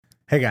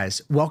Hey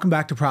guys, welcome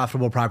back to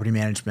Profitable Property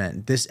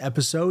Management. This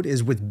episode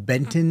is with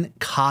Benton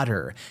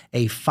Cotter,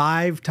 a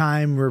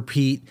 5-time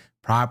repeat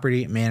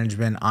property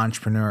management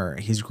entrepreneur.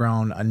 He's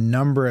grown a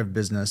number of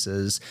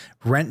businesses.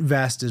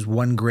 RentVest is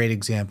one great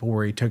example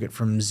where he took it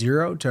from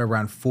 0 to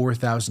around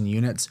 4,000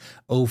 units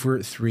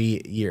over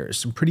 3 years.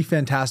 Some pretty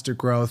fantastic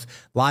growth,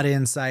 a lot of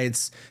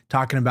insights,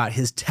 talking about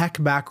his tech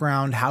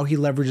background, how he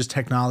leverages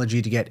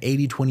technology to get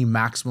 80-20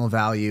 maximal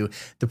value,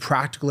 the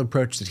practical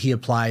approach that he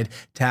applied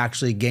to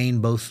actually gain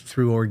both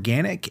through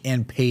organic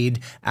and paid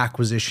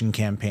acquisition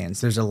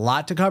campaigns. There's a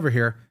lot to cover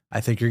here.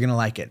 I think you're going to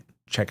like it.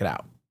 Check it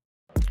out.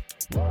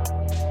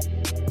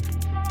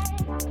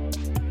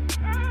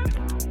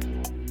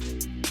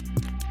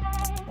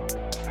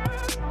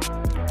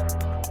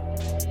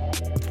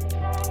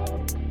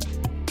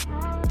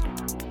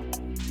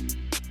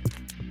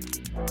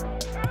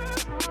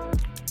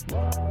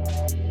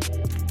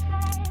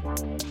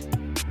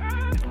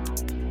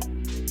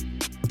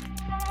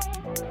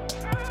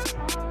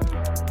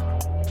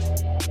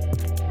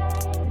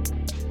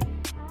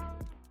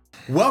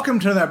 Welcome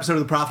to another episode of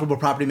the Profitable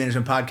Property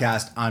Management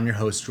Podcast. I'm your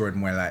host, Jordan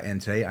Muela,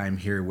 and today I'm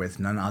here with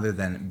none other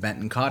than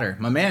Benton Cotter.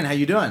 My man, how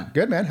you doing?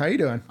 Good, man. How you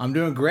doing? I'm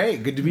doing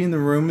great. Good to be in the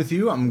room with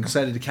you. I'm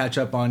excited to catch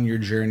up on your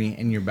journey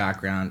and your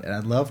background, and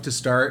I'd love to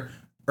start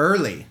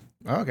early.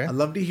 Oh, okay. I'd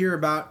love to hear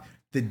about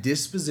the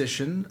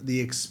disposition, the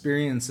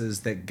experiences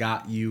that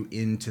got you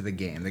into the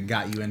game, that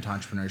got you into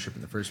entrepreneurship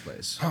in the first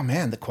place. Oh,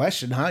 man, the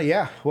question, huh?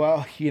 Yeah.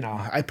 Well,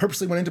 I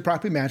purposely went into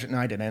property management. No,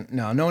 I didn't.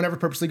 No one ever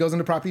purposely goes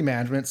into property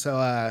management.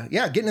 So,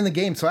 getting in the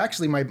game. So,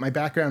 actually, my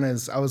background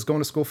is I was going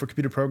to school for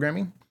computer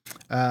programming.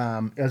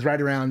 It was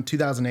right around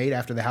 2008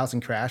 after the housing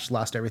crash,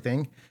 lost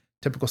everything.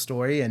 Typical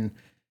story. And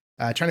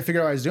trying to figure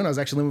out what I was doing. I was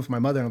actually living with my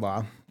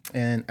mother-in-law.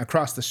 And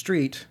across the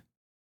street,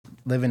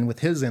 living with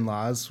his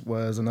in-laws,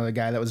 was another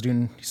guy that was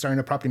starting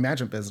a property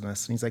management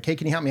business. And he's like, hey,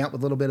 can you help me out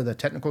with a little bit of the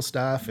technical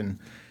stuff? And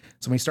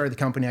so when we started the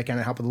company, I kind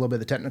of helped with a little bit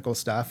of the technical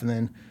stuff. And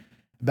then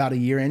about a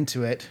year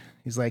into it,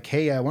 he's like,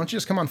 hey, why don't you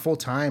just come on full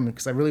time?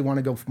 Because I really want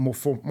to go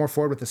more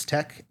forward with this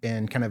tech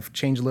and kind of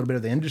change a little bit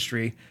of the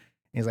industry. And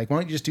he's like, why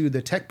don't you just do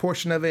the tech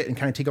portion of it and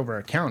kind of take over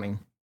accounting?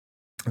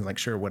 I was like,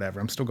 sure, whatever.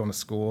 I'm still going to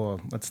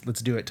school. Let's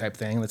do it type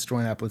thing. Let's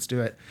join up. Let's do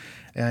it.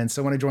 And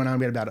so when I joined on,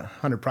 we had about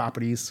 100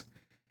 properties.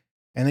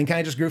 And then kind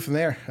of just grew from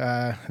there.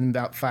 And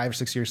about 5 or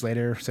 6 years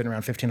later, sitting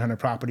around 1,500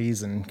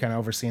 properties and kind of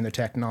overseeing their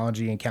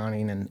technology,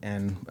 accounting,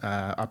 and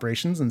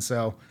operations. And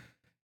so,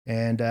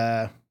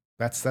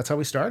 that's how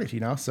we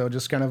started, So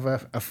just kind of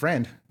a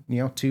friend,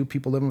 2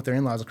 people living with their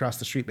in-laws across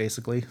the street,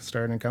 basically,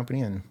 starting a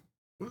company. And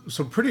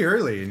so pretty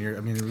early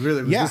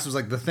in this was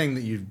like the thing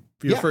that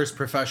your first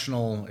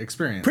professional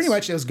experience. Pretty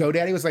much, it was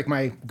GoDaddy was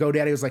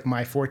like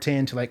my forte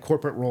into like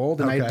corporate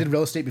role. And I did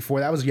real estate before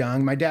that. I was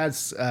young. My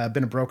dad's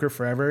been a broker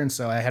forever, and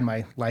so I had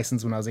my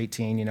license when I was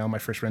 18. My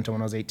first rental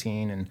when I was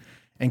 18,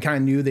 and kind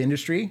of knew the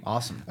industry.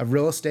 Awesome. Of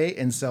real estate,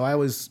 and so I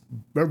was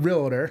a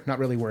realtor, not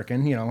really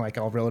working, like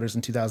all realtors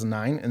in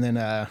 2009, and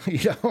then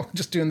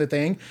just doing the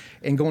thing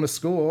and going to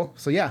school.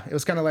 So yeah, it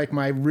was kind of like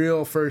my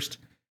real first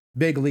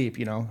big leap.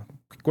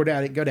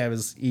 GoDaddy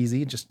was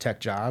easy, just tech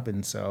job.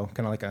 And so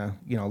kind of like a,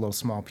 little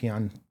small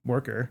peon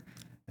worker.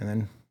 And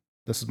then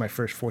this is my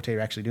first forte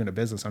actually doing a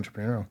business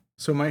entrepreneurial.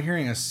 So am I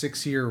hearing a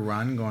 6-year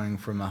run going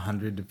from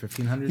 100 to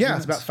 1,500? Yeah,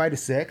 it's about 5 to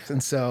 6.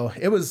 And so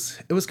it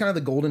was kind of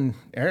the golden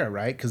era,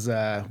 right? Because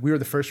we were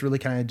the first to really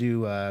kind of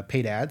do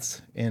paid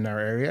ads in our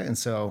area. And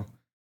so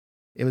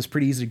it was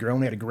pretty easy to grow.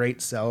 And we had a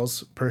great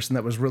sales person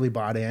that was really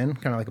bought in,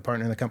 kind of like a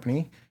partner in the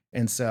company.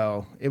 And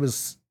so it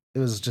was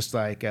just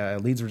like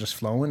leads were just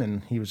flowing,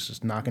 and he was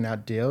just knocking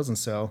out deals.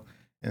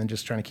 And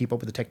just trying to keep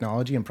up with the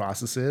technology and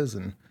processes.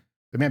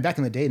 But man, back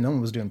in the day, no one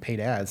was doing paid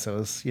ads. So it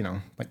was,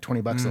 like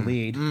 $20 a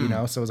lead,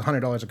 so it was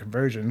 $100 a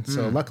conversion.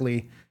 So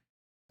luckily,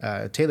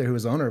 Taylor, who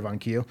was the owner of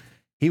OnQ,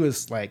 he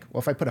was like,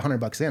 well, if I put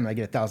 $100 in, I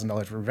get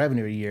 $1,000 for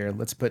revenue a year.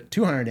 Let's put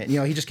 200 in.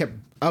 He just kept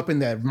upping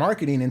the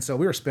marketing. And so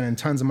we were spending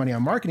tons of money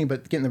on marketing,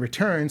 but getting the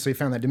return. So he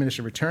found that diminished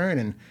return,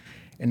 and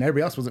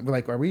everybody else was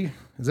like,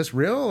 is this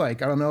real?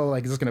 Like, I don't know,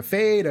 like, is this going to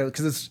fade?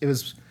 Because it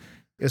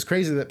was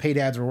crazy that paid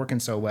ads were working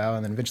so well.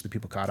 And then eventually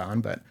people caught on.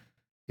 But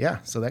yeah,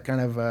 so that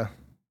kind of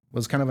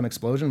was kind of an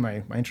explosion,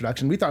 my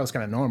introduction. We thought it was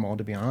kind of normal,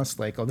 to be honest.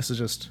 Like, oh, this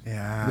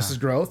is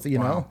growth,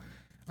 Wow. All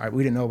right,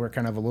 we didn't know we're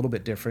kind of a little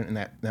bit different in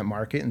that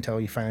market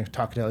until you finally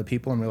talk to other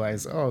people and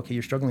realize, oh, okay,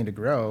 you're struggling to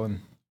grow. And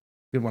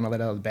we didn't want to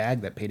let out of the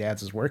bag that paid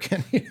ads is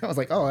working. I was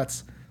like, oh,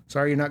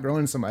 sorry, you're not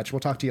growing so much. We'll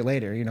talk to you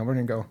later. We're going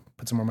to go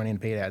put some more money in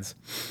paid ads.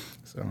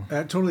 So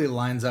that totally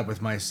lines up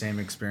with my same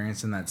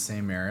experience in that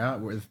same area,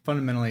 where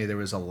fundamentally there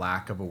was a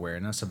lack of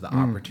awareness of the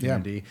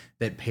opportunity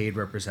that paid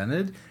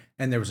represented.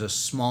 And there was a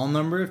small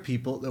number of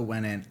people that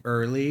went in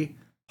early,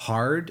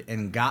 hard,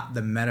 and got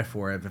the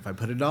metaphor of, if I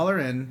put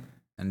 $1 in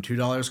and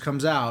 $2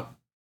 comes out,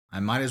 I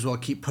might as well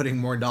keep putting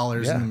more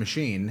dollars in the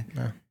machine.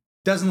 Yeah.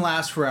 Doesn't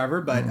last forever,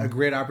 but a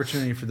great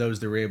opportunity for those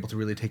that were able to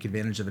really take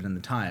advantage of it in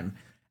the time.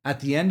 At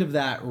the end of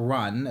that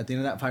run, at the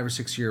end of that 5 or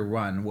 6 year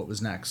run, what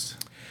was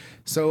next?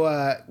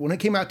 So when it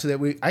came out to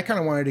that, I kind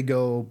of wanted to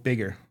go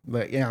bigger.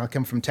 But I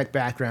come from tech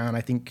background.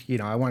 I think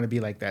I wanted to be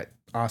like that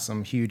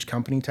awesome, huge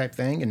company type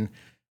thing, and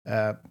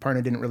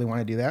partner didn't really want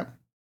to do that.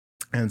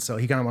 And so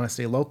he kind of wanted to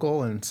stay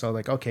local. And so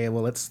like, okay,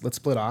 well, let's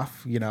split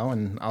off,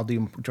 and I'll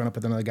join up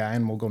with another guy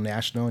and we'll go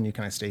national and you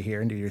kind of stay here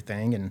and do your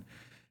thing.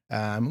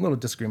 And little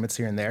disagreements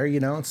here and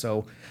there,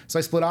 So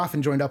I split off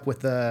and joined up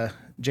with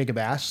Jacob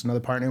Ash, another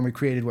partner, and we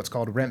created what's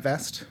called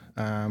RentVest.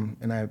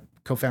 And I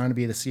co-founded to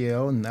be the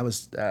CEO, and that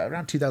was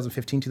around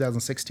 2015,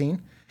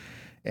 2016.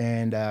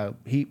 And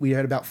we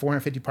had about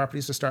 450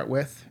 properties to start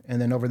with.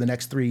 And then over the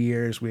next 3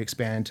 years, we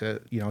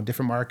expanded to,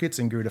 different markets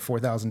and grew to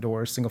 4,000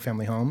 doors, single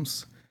family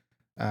homes.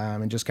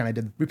 And just kind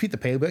of repeat the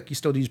playbook. You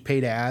still use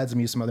paid ads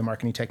and use some other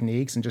marketing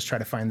techniques and just try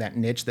to find that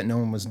niche that no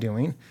one was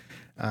doing.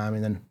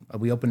 And then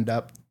we opened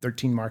up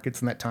 13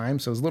 markets in that time.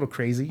 So it was a little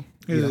crazy.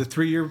 Is it a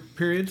 3-year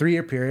period?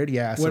 3-year period,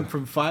 yeah. Went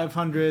from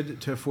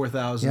 500 to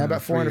 4,000. Yeah,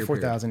 about 400,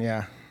 4,000,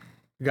 yeah.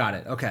 Got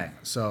it. Okay.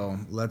 So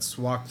let's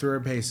walk through our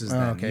paces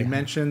then. Okay. You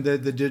mentioned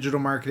that the digital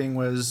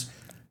marketing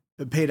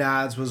paid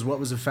ads was what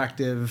was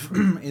effective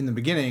in the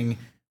beginning.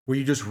 Were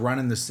you just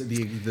running the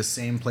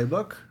same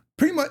playbook?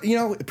 Pretty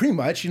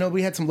much.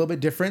 We had some little bit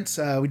difference.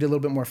 We did a little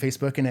bit more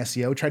Facebook and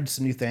SEO, tried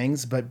some new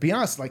things, but be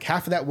honest, like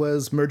half of that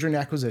was merger and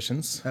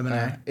acquisitions.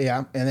 M&A.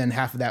 Yeah. And then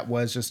half of that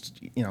was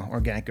just,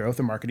 organic growth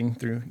and marketing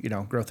through,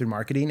 growth through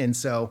marketing. And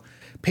so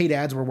paid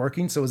ads were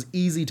working. So it was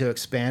easy to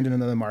expand in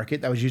another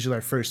market. That was usually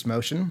our first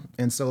motion.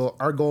 And so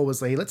our goal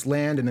was like, let's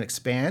land and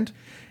expand.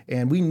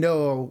 And we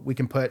know we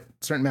can put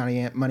a certain amount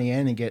of money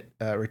in and get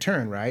a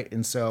return, right?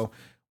 And so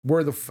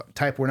we're the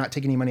type, we're not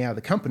taking any money out of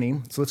the company.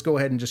 So let's go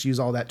ahead and just use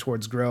all that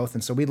towards growth.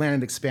 And so we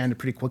landed, expanded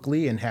pretty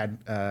quickly and had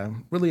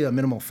really a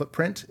minimal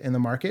footprint in the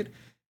market.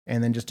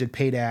 And then just did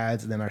paid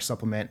ads and then our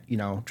supplement,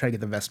 try to get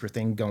the Vesper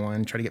thing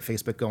going, try to get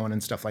Facebook going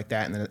and stuff like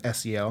that. And then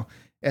SEO.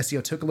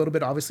 SEO took a little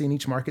bit, obviously, in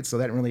each market. So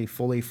that didn't really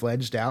fully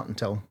fledged out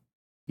until,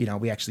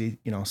 we actually,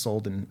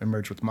 sold and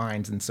merged with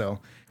Minds. And so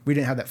we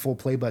didn't have that full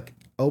playbook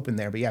open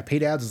there. But yeah,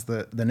 paid ads is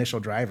the initial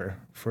driver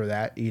for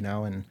that,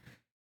 and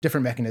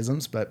different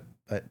mechanisms, but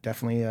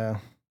definitely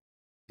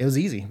it was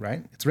easy,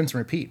 right? It's rinse and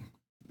repeat.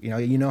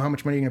 You know how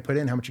much money you're going to put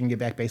in, how much you can get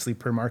back basically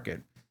per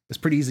market. It's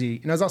pretty easy.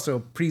 It's also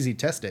pretty easy to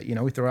test it.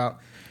 We throw out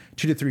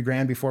 $2,000 to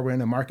 $3,000 before we're in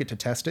the market to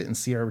test it and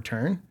see our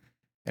return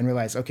and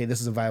realize, okay,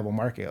 this is a viable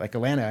market. Like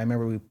Atlanta, I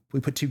remember we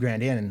put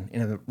 $2,000 in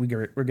and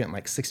we're getting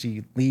like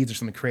 60 leads or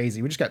something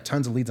crazy. We just got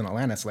tons of leads in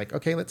Atlanta. It's like,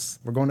 okay,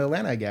 we're going to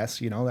Atlanta, I guess.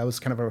 That was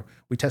kind of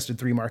we tested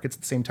 3 markets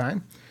at the same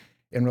time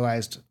and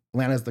realized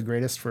Atlanta is the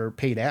greatest for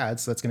paid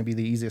ads. So that's going to be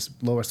the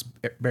easiest, lowest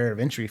barrier of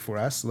entry for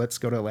us. So let's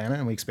go to Atlanta,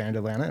 and we expanded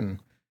Atlanta and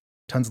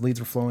tons of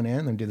leads were flowing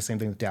in, and did the same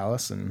thing with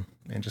Dallas and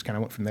just kind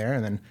of went from there.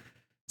 And then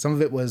some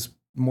of it was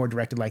more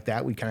directed like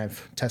that. We kind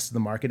of tested the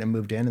market and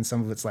moved in. And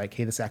some of it's like,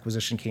 hey, this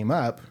acquisition came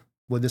up.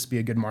 Would this be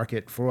a good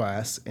market for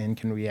us? And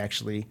can we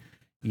actually,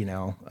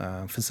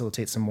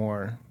 facilitate some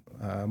more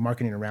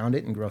marketing around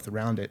it and growth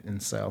around it?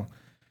 And so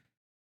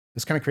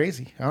it's kind of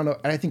crazy. I don't know.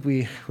 I think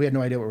we had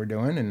no idea what we were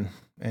doing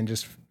and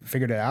just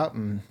figured it out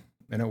and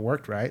it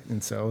worked, right?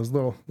 And so it was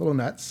a little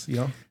nuts,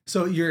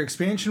 So your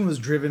expansion was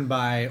driven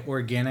by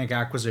organic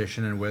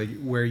acquisition and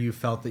where you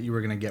felt that you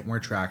were going to get more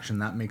traction.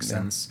 That makes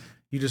sense.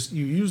 You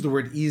used the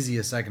word easy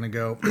a second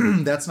ago.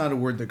 That's not a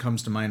word that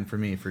comes to mind for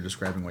me for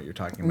describing what you're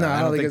talking about. No,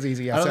 I don't think it's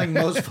easy. I don't think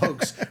most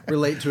folks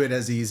relate to it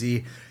as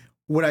easy.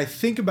 What I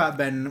think about,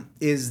 Ben,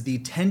 is the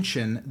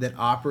tension that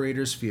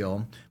operators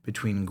feel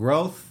between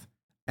growth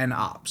and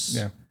ops.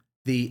 Yeah.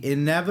 The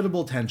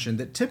inevitable tension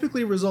that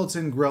typically results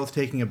in growth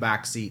taking a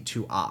backseat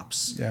to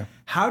ops. Yeah.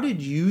 How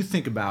did you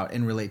think about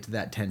and relate to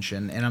that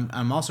tension? And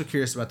I'm also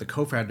curious about the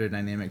co-founder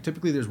dynamic.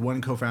 Typically, there's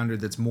one co-founder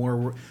that's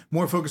more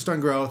focused on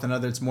growth, and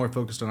another that's more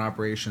focused on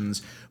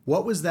operations.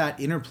 What was that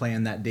interplay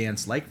and that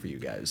dance like for you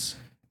guys?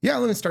 Yeah,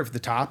 let me start from the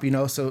top.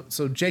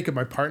 So Jacob,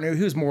 my partner,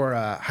 he was more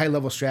high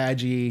level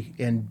strategy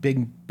and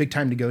big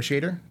time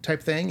negotiator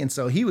type thing, and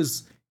so he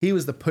was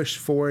the push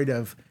forward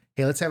of,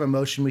 hey, let's have a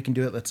motion, we can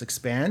do it, let's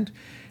expand.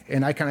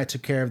 And I kind of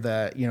took care of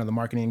the the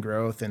marketing and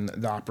growth and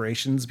the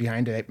operations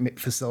behind it,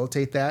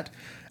 facilitate that.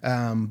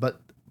 But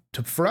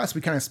for us,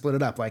 we kind of split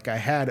it up. Like I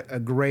had a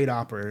great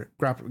operator,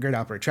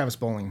 Travis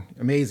Bowling,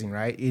 amazing,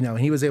 right?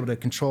 He was able to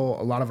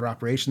control a lot of our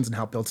operations and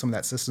help build some of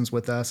that systems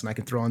with us. And I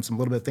could throw in some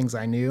little bit of things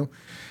I knew,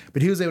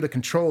 but he was able to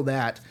control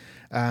that.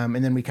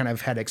 And then we kind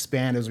of had to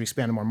expand as we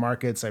expanded more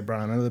markets. I brought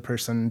on another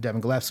person,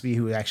 Devin Gillespie,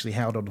 who actually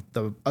handled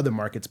the other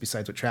markets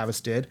besides what Travis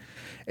did.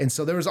 And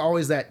so there was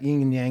always that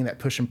yin and yang, that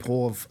push and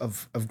pull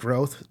of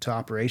growth to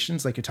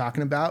operations like you're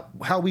talking about.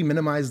 How we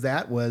minimized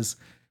that was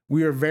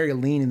we were very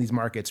lean in these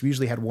markets. We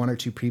usually had 1 or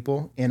 2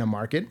 people in a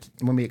market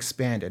when we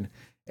expanded,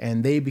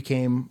 and they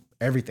became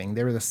everything.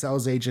 They were the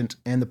sales agent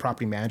and the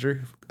property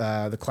manager,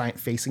 the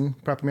client-facing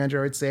property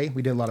manager, I would say.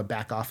 We did a lot of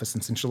back office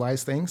and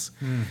centralized things.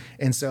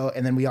 And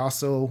then we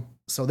also,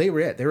 so they were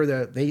it.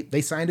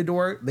 They signed a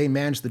door, they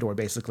managed the door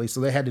basically. So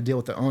they had to deal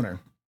with the owner.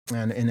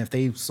 And if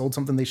they sold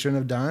something they shouldn't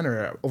have done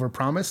or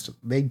overpromised,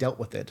 they dealt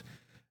with it.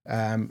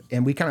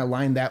 And we kind of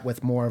aligned that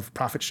with more of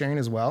profit sharing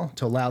as well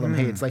to allow them,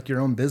 hey, it's like your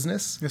own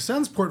business. It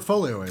sounds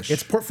portfolio-ish.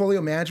 It's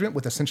portfolio management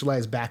with a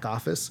centralized back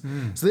office.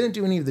 So they didn't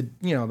do any of the,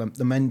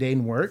 the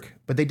mundane work,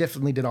 but they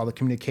definitely did all the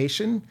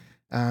communication.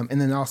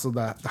 And then also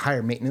the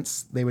higher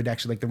maintenance, they would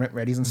actually, like the rent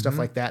readies and stuff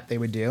like that, they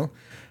would do.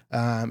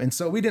 And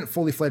so we didn't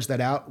fully fledge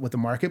that out with the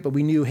market, but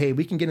we knew, hey,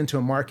 we can get into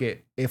a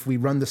market if we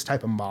run this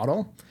type of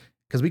model,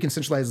 because we can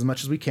centralize as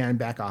much as we can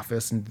back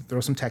office and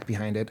throw some tech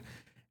behind it.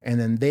 And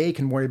then they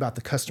can worry about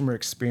the customer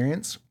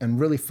experience and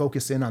really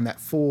focus in on that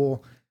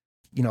full,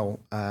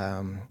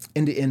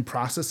 end-to-end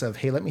process of,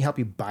 hey, let me help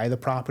you buy the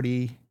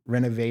property,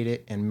 renovate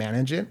it, and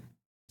manage it.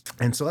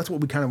 And so that's what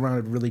we kind of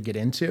wanted to really get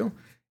into.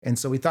 And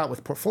so we thought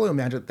with portfolio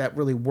management, that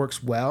really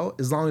works well,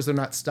 as long as they're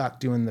not stuck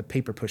doing the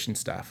paper pushing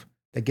stuff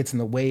that gets in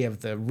the way of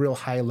the real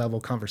high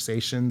level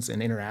conversations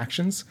and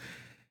interactions.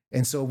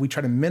 And so we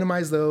try to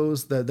minimize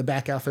those, the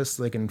back office,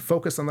 so they can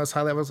focus on those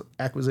high level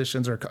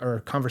acquisitions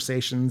or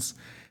conversations.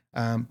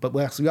 But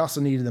we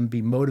also needed them to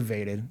be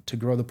motivated to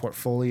grow the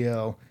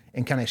portfolio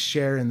and kind of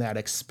share in that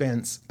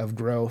expense of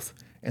growth.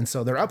 And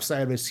so their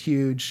upside was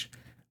huge,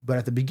 but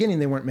at the beginning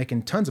they weren't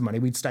making tons of money.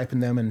 We'd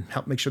stipend them and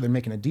help make sure they're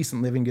making a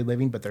decent living, good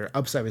living, but their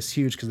upside was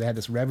huge because they had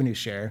this revenue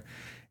share.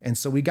 And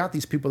so we got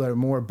these people that are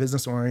more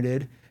business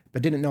oriented,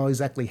 but didn't know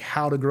exactly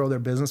how to grow their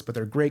business, but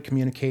they're great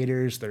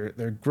communicators.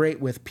 They're great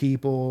with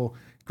people,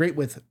 great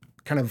with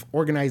kind of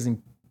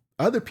organizing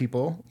other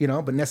people,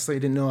 but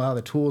necessarily didn't know how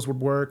the tools would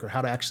work or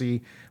how to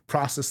actually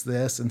process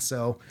this. And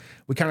so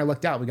we kind of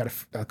looked out. We got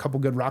a couple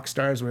good rock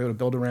stars we were able to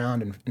build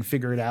around and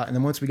figure it out. And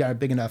then once we got a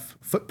big enough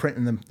footprint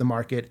in the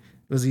market,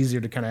 it was easier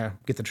to kind of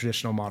get the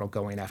traditional model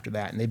going after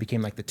that. And they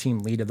became like the team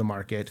lead of the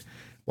market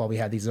while we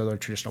had these other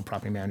traditional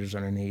property managers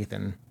underneath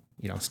and,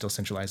 still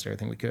centralized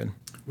everything we could.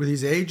 Were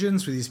these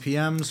agents? Were these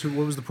PMs?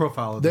 What was the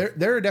profile of them?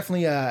 They're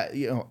definitely,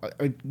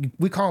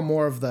 we call them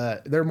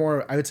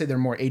I would say they're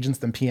more agents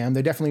than PM.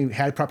 They definitely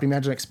had property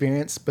management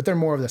experience, but they're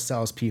more of the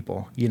sales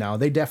people.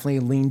 They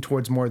definitely lean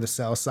towards more of the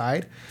sales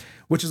side,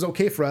 which is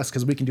okay for us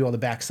because we can do all the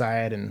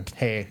backside and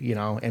hey,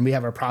 and we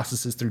have our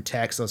processes through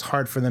tech. So it's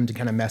hard for them to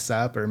kind of mess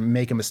up or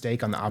make a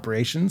mistake on the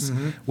operations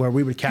where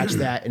we would catch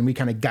that and we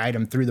kind of guide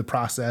them through the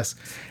process.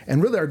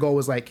 And really our goal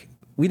was like,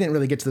 we didn't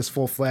really get to this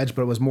full-fledged,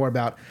 but it was more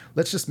about,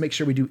 let's just make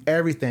sure we do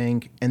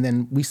everything. And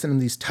then we send them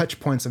these touch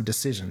points of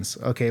decisions.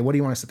 Okay, what do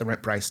you want to set the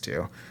rent price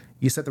to?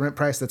 You set the rent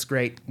price, that's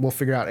great. We'll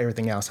figure out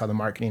everything else, how the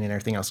marketing and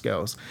everything else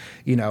goes.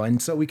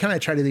 And so we kind of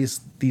try to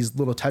these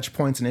little touch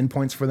points and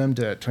endpoints for them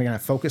to kind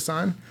of focus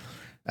on.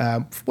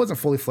 Wasn't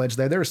fully fledged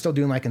there. They were still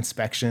doing like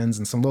inspections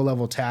and some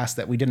low-level tasks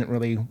that we didn't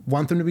really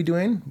want them to be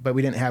doing, but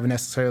we didn't have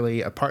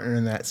necessarily a partner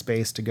in that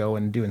space to go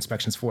and do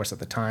inspections for us at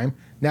the time.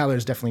 Now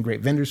there's definitely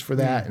great vendors for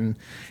that. And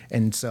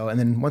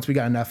then once we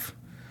got enough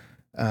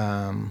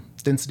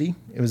density,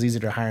 it was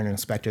easier to hire an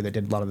inspector that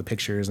did a lot of the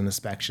pictures and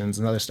inspections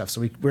and other stuff. So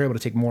we were able to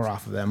take more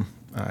off of them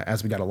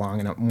as we got along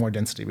and more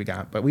density we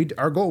got. But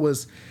our goal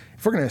was,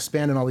 if we're going to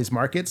expand in all these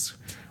markets,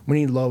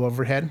 we need low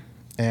overhead.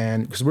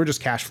 And because we're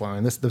just cash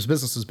flowing, this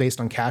business was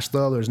based on cash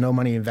flow. There was no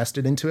money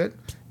invested into it.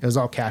 It was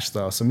all cash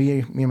flow. So me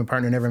and my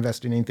partner never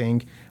invested in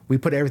anything. We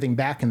put everything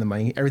back in the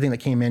money. Everything that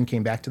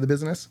came back to the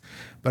business.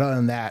 But other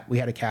than that, we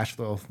had a cash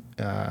flow,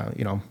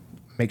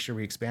 make sure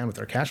we expand with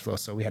our cash flow.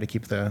 So we had to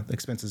keep the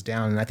expenses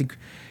down. And I think,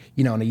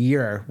 in a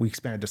year we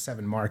expanded to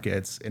 7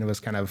 markets, and it was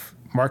kind of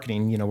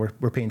marketing.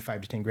 We're paying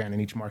 $5,000 to $10,000 in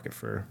each market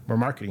for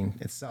marketing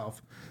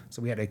itself.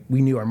 So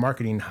we knew our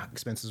marketing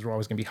expenses were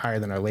always going to be higher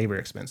than our labor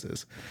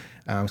expenses,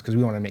 because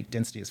we wanted to make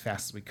density as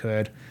fast as we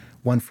could.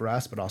 One for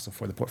us, but also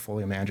for the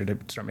portfolio manager to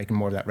start making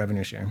more of that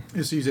revenue share.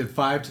 So you said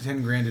 $5,000 to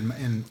 $10,000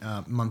 in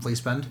monthly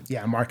spend?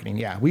 Yeah, marketing.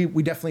 Yeah, we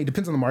definitely,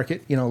 depends on the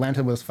market.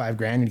 Atlanta was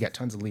 $5,000. You got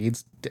tons of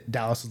leads.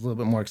 Dallas was a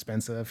little bit more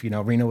expensive.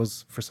 Reno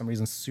was for some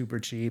reason super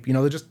cheap.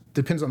 It just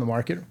depends on the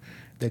market,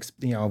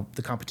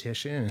 the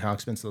competition and how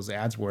expensive those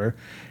ads were.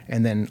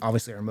 And then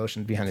obviously our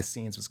motion behind the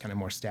scenes was kind of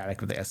more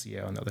static with the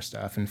SEO and the other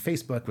stuff. And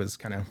Facebook was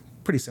kind of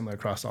pretty similar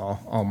across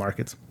all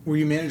markets. Were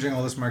you managing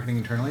all this marketing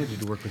internally, or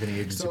did you work with any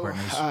agency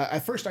partners? At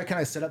first I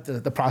kind of set up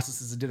the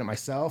processes and did it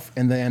myself.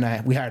 And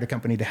then we hired a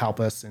company to help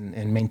us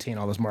and maintain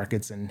all those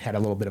markets, and had a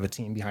little bit of a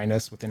team behind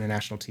us with the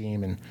international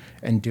team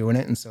and doing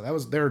it. And so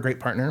they were a great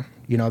partner,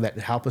 that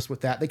helped us with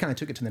that. They kind of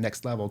took it to the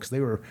next level because they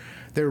were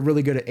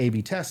really good at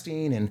A/B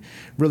testing and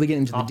really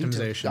getting into the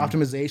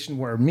optimization,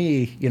 where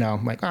me,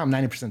 I'm like, I'm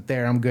 90%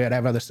 there. I'm good. I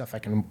have other stuff I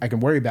can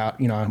worry about,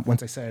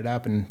 once I set it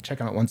up, and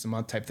check on it once a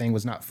month type thing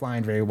was not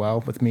flying very well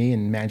with me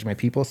and managing my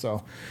people.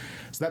 So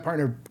that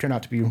partner turned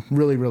out to be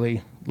really,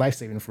 really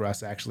life-saving for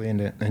us actually,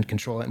 and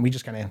control it. And we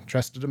just kind of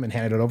trusted them and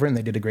handed it over, and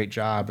they did a great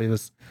job. It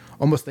was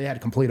almost, they had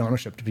complete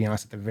ownership, to be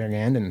honest, at the very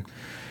end. And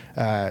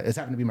it's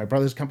happened to be my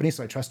brother's company,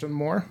 so I trust him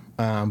more.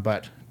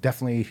 But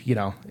definitely,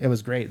 it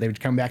was great. They would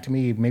come back to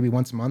me maybe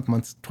twice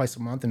a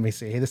month, and we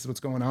say, hey, this is what's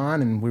going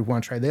on, and we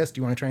want to try this. Do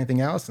you want to try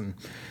anything else? And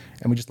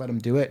we just let them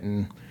do it,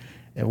 and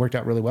it worked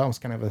out really well. It was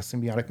kind of a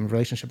symbiotic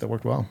relationship that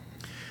worked well.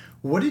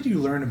 What did you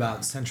learn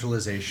about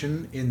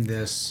centralization in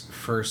this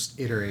first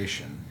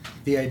iteration?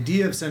 The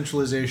idea of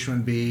centralization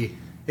would be,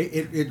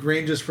 It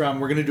ranges from,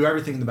 we're going to do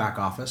everything in the back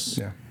office.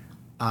 Yeah.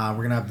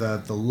 We're going to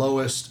have the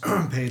lowest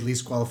paid,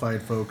 least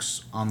qualified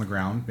folks on the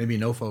ground, maybe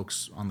no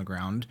folks on the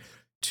ground,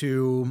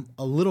 to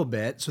a little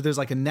bit. So there's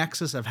like a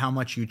nexus of how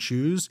much you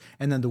choose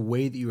and then the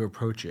way that you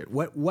approach it.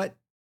 What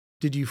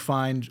did you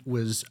find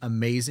was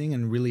amazing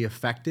and really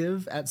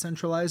effective at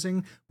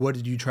centralizing? What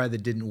did you try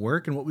that didn't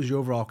work? And what was your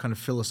overall kind of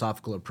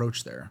philosophical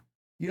approach there?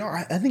 You know,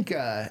 I think,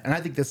 and I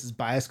think this is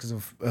biased because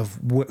of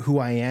who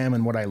I am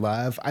and what I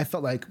love. I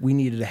felt like we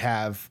needed to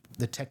have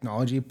the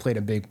technology played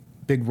a big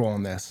role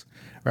in this,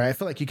 right? I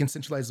feel like you can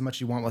centralize as much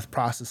as you want with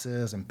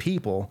processes and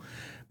people,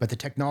 but the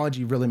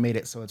technology really made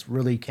it so it's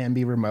really can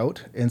be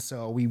remote. And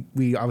so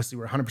we obviously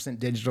were 100%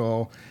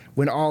 digital,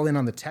 went all in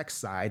on the tech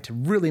side to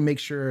really make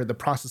sure the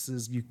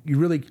processes, you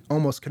really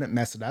almost couldn't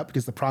mess it up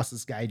because the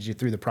process guides you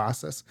through the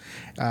process.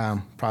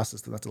 Process,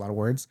 that's a lot of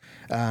words.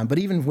 But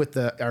even with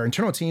our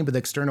internal team, but the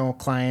external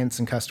clients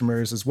and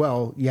customers as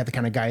well, you have to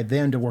kind of guide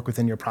them to work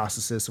within your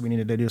processes. So we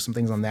needed to do some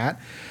things on that.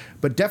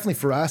 But definitely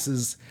for us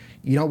is,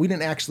 you know, we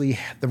didn't actually,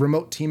 the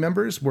remote team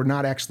members were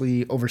not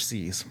actually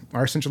overseas.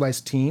 Our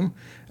centralized team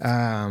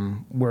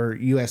were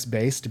US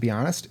based, to be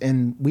honest.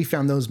 And we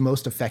found those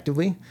most effective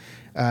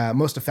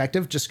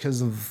just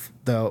because of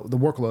the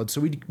workload. So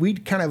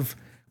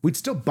we'd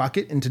still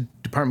bucket into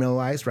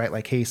departmentalized, right?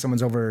 Like, hey,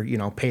 someone's over, you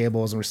know,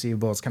 payables and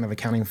receivables, kind of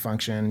accounting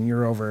function.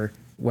 You're over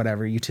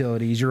whatever,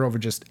 utilities. You're over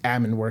just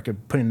admin work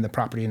of putting the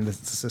property into the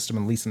system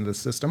and leasing the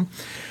system.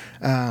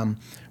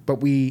 But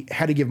we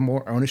had to give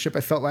more ownership, I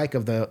felt like,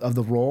 of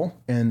the role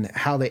and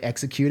how they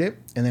execute it.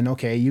 And then,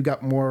 okay, you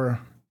got more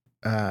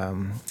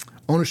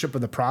ownership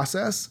of the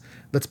process.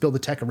 Let's build the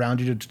tech around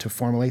you to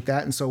formulate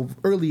that. And so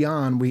early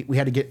on, we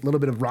had to get a little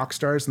bit of rock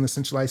stars in the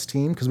centralized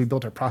team because we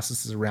built our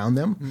processes around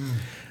them.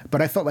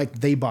 But I felt like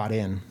they bought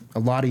in a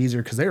lot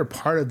easier because they were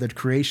part of the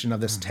creation of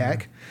this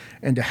tech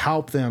and to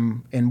help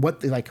them. And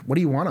what do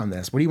you want on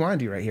this? What do you want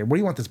to do right here? What do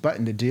you want this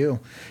button to do?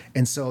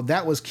 And so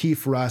that was key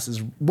for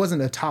us.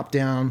 Wasn't a top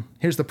down,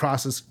 here's the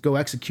process, go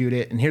execute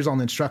it. And here's all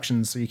the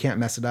instructions so you can't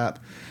mess it up.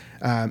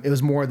 It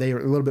was more, they were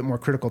a little bit more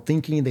critical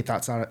thinking. They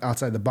thought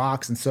outside the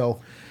box. And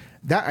so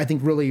that, I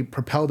think, really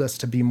propelled us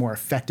to be more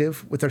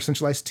effective with our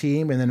centralized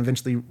team. And then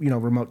eventually, you know,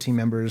 remote team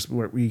members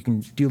where you can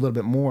do a little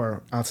bit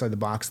more outside the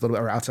box,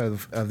 or outside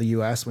of the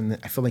US, when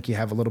I feel like you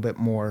have a little bit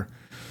more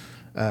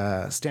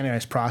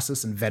standardized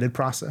process and vetted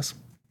process.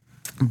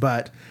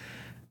 But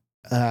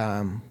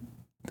I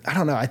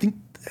don't know. I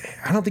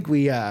don't think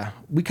we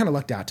kind of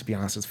lucked out, to be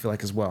honest. I feel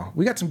like as well.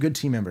 We got some good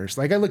team members.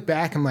 Like I look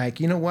back, I'm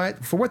like, you know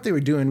what? For what they were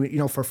doing, you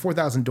know, for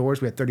 4,000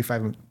 doors, we had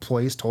 35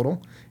 employees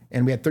total,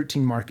 and we had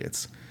 13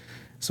 markets.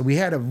 So we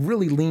had a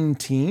really lean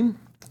team.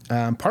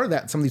 Part of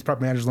that, some of these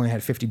property managers only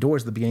had 50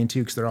 doors at the beginning too,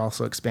 because they're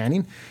also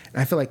expanding.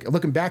 And I feel like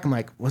looking back, I'm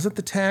like, was it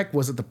the tech?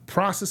 Was it the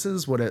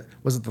processes?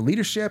 Was it the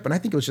leadership? And I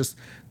think it was just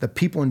the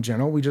people in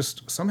general.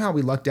 Somehow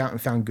we lucked out and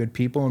found good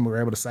people, and we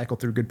were able to cycle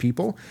through good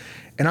people.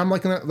 And I'm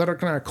like, that our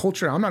kind of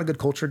culture. I'm not a good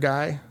culture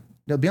guy. You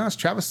know, to be honest,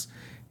 Travis,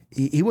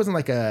 he wasn't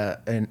like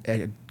a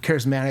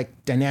charismatic,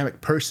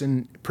 dynamic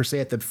person per se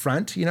at the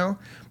front, you know.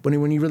 But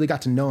when you really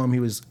got to know him, he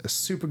was a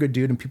super good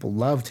dude, and people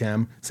loved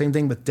him. Same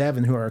thing with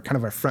Devin, who are kind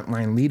of our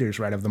frontline leaders,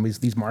 right, of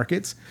these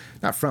markets.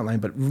 Not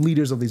frontline, but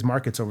leaders of these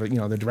markets over, you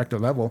know, the director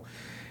level.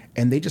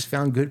 And they just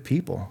found good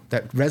people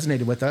that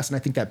resonated with us. And I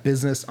think that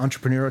business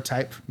entrepreneurial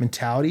type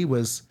mentality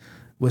was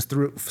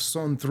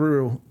sown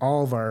through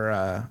all of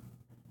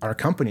our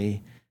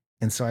company.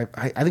 And so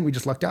I think we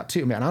just lucked out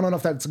too, man. I don't know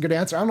if that's a good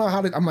answer. I don't know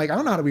how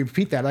to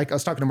repeat that. Like I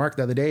was talking to Mark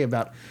the other day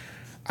about,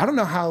 I don't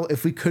know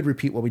if we could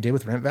repeat what we did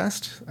with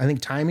RentVest. I think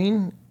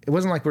timing, it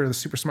wasn't like we were the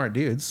super smart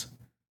dudes.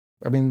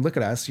 I mean, look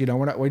at us, you know,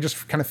 we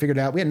just kind of figured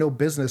out, we had no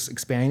business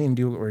expanding and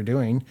do what we were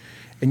doing.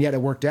 And yet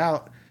it worked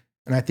out.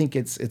 And I think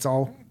it's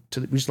all,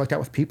 we just lucked out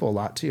with people a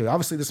lot too.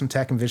 Obviously there's some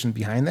tech and vision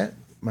behind that.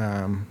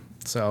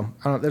 So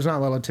there's not a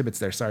lot of tidbits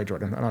there. Sorry,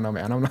 Jordan. I don't know,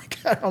 man. I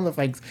don't know if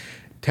I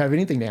have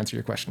anything to answer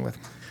your question with.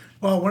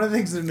 Well, one of the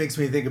things that makes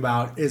me think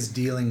about is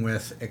dealing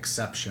with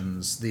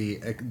exceptions, the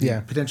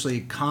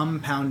potentially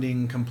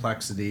compounding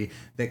complexity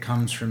that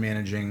comes from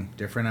managing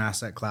different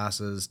asset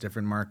classes,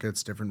 different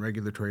markets, different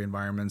regulatory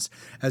environments.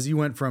 As you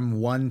went from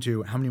 1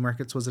 to, how many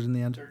markets was it in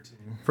the end? 13.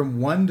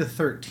 From 1 to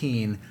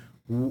 13,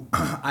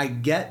 I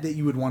get that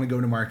you would want to go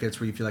to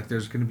markets where you feel like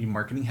there's going to be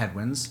marketing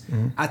headwinds.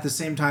 Mm-hmm. At the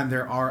same time,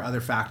 there are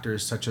other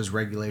factors such as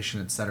regulation,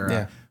 et cetera.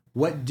 Yeah.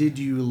 What did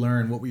you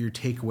learn? What were your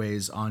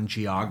takeaways on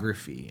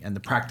geography and the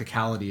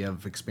practicality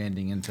of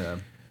expanding into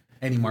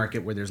any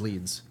market where there's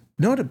leads?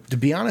 No, to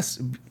be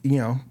honest, you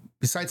know,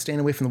 besides staying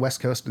away from the West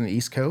Coast and the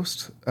East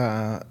Coast,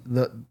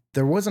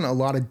 there wasn't a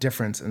lot of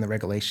difference in the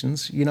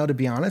regulations. You know, to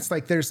be honest,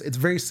 like it's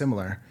very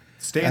similar.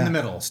 Stay in the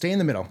middle. Stay in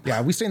the middle.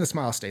 Yeah, we stay in the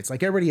smile states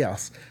like everybody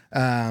else.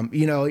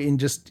 You know,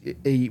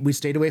 we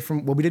stayed away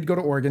from, well, we did go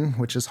to Oregon,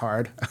 which is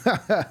hard.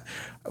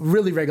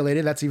 Really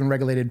regulated. That's even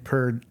regulated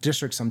per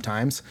district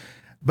sometimes.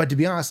 But to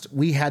be honest,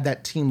 we had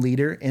that team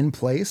leader in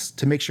place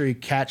to make sure you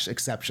catch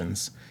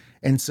exceptions.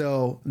 And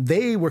so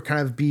they were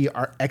kind of be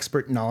our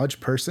expert knowledge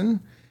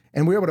person.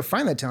 And we were able to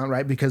find that talent,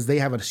 right? Because they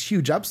have a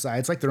huge upside.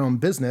 It's like their own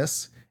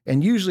business.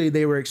 And usually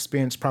they were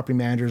experienced property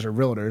managers or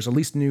realtors, at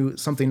least knew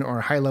something, or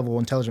high level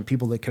intelligent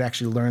people that could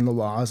actually learn the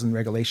laws and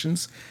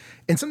regulations.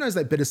 And sometimes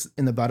that bit us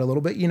in the butt a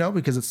little bit,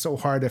 because it's so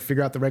hard to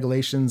figure out the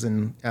regulations,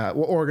 and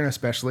Oregon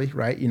especially,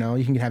 right? You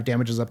can have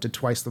damages up to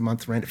twice the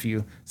month rent if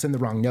you send the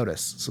wrong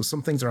notice. So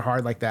some things are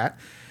hard like that.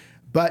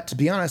 But to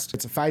be honest,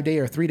 it's a 5-day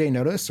or 3-day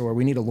notice, or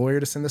we need a lawyer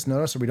to send this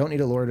notice, or we don't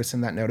need a lawyer to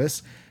send that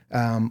notice.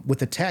 With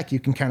the tech, you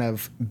can kind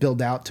of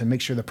build out to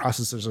make sure the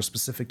processes are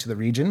specific to the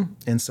region.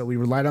 And so we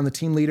relied on the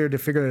team leader to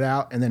figure it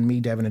out. And then me,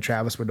 Devin, and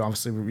Travis would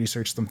obviously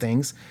research some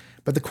things.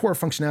 But the core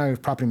functionality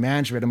of property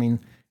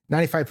management,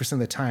 95% of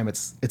the time,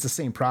 it's the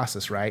same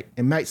process, right?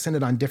 It might send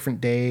it on different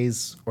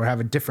days or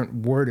have a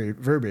different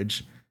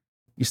verbiage.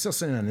 You're still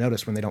sending a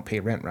notice when they don't pay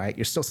rent, right?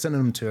 You're still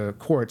sending them to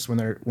courts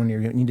when you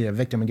need to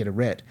evict them and get a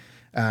writ.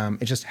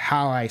 It's just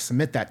how I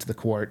submit that to the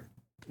court.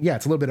 Yeah,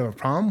 it's a little bit of a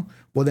problem.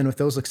 Well, then if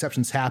those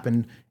exceptions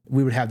happen,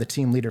 we would have the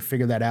team leader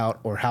figure that out,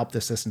 or help the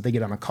assistant. They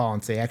get on a call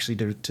and say, actually,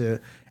 to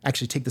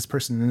actually take this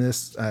person in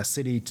this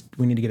city,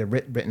 we need to get a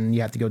writ written.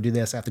 You have to go do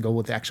this. I have to go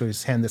with actually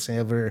hand this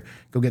over,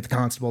 go get the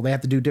constable. They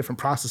have to do different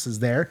processes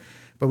there.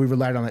 But we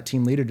relied on that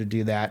team leader to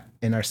do that.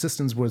 And our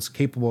systems was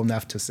capable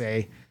enough to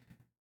say,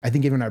 I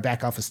think even our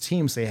back office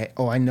team say, hey,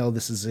 I know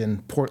this is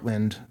in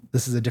Portland.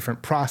 This is a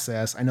different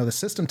process. I know the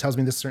system tells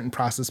me this certain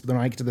process, but then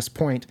when I get to this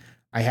point,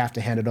 I have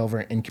to hand it over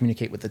and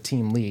communicate with the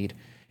team lead.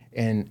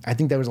 And I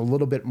think there was a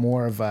little bit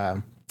more of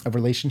a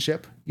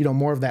relationship,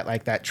 more of that,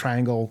 like that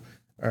triangle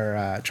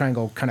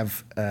kind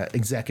of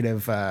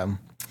executive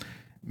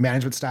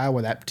management style,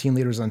 where that team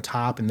leader was on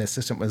top and the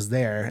assistant was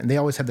there. And they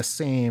always had the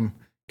same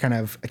kind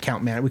of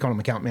account manager. We call them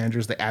account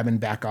managers, the admin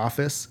back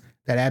office.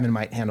 That admin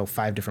might handle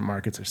 5 different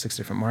markets or 6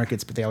 different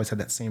markets, but they always had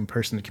that same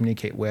person to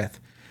communicate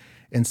with.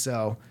 And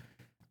so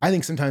I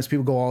think sometimes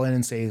people go all in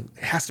and say,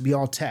 it has to be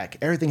all tech.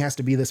 Everything has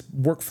to be this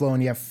workflow,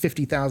 and you have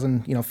 50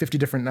 different,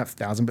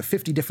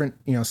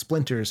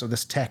 splinters of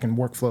this tech and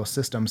workflow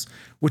systems,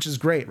 which is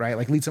great, right?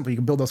 Like Lead Simple, you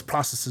can build those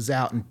processes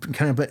out and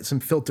kind of put some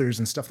filters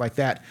and stuff like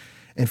that.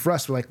 And for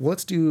us, we're like, well,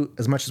 let's do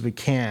as much as we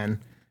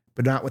can,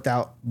 but not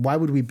without, why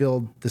would we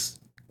build this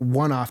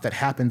one-off that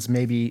happens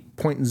maybe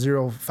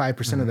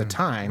 0.05% of the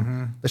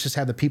time? Let's just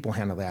have the people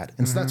handle that.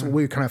 And so that's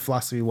what our kind of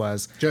philosophy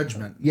was.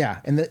 Judgment. Yeah.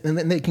 And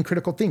then they can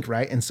critical think,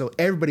 right? And so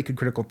everybody could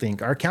critical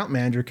think. Our account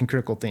manager can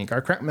critical think. Our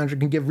account manager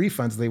can give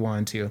refunds if they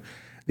wanted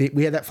to.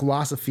 We had that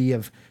philosophy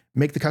of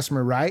make the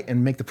customer right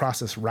and make the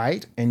process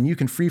right, and you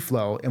can free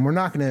flow. And we're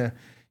not going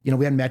to,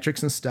 we had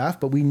metrics and stuff,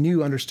 but we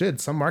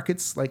understood some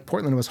markets like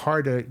Portland, it was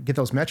hard to get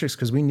those metrics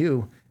because we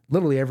knew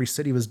literally every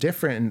city was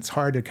different, and it's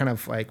hard to kind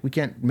of we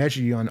can't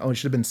measure you on, it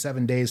should have been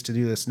 7 days to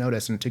do this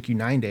notice and it took you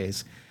 9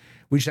 days.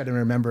 We just had to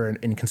remember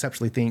and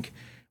conceptually think,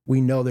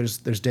 we know there's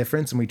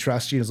difference, and we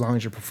trust you as long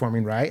as you're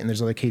performing right, and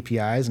there's other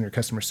KPIs and your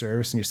customer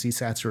service and your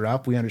CSATs are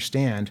up. We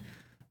understand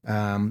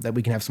that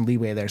we can have some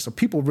leeway there. So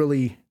people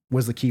really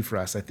was the key for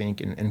us, I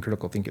think, in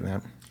critical thinking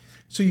that.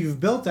 So you've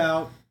built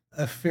out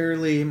a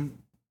fairly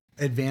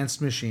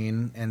advanced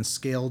machine and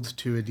scaled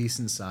to a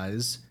decent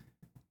size,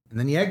 and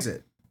then you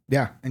exit.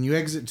 Yeah. And you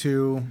exit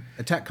to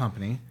a tech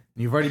company, and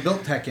you've already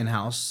built tech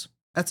in-house.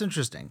 That's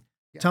interesting.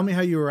 Yeah. Tell me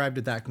how you arrived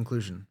at that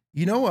conclusion.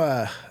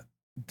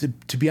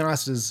 To be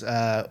honest,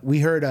 we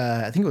heard,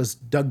 I think it was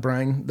Doug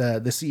Bryan, the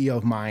CEO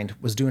of Mind,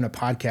 was doing a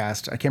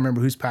podcast. I can't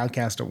remember whose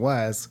podcast it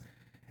was.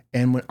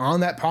 And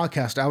on that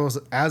podcast,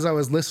 as I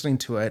was listening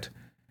to it,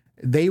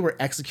 they were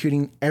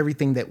executing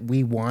everything that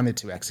we wanted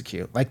to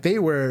execute. Like they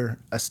were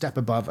a step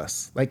above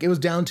us. Like it was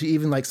down to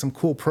even like some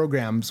cool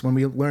programs when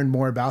we learned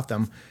more about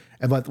them,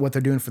 about what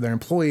they're doing for their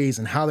employees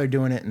and how they're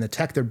doing it and the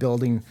tech they're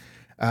building.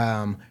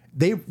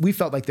 We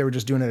felt like they were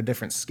just doing it at a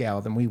different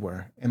scale than we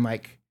were.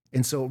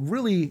 And so it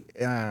really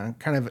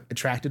kind of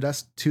attracted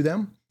us to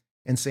them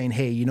and saying,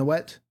 hey, you know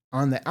what?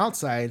 On the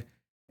outside,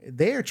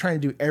 they are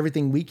trying to do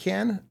everything we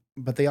can,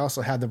 but they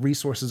also have the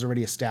resources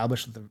already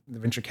established with the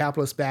venture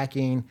capitalist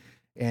backing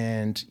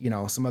and,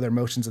 some other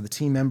motions of the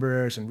team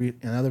members and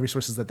other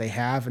resources that they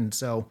have. And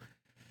so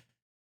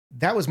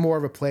that was more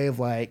of a play of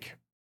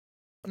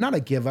not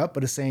a give up,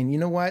 but a saying, you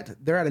know what,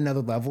 they're at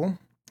another level.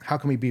 How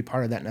can we be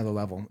part of that another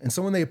level? And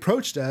so when they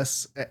approached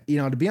us,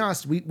 to be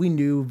honest, we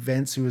knew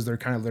Vince, who was their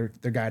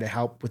guy to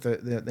help with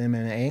the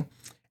M&A,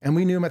 and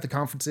we knew him at the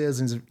conferences,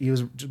 and he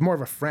was just more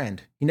of a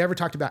friend. He never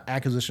talked about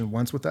acquisition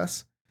once with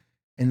us.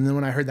 And then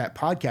when I heard that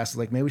podcast, I was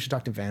like, maybe we should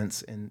talk to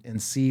Vince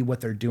and see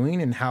what they're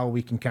doing and how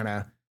we can kind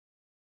of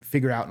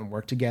figure out and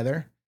work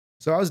together.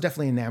 So I was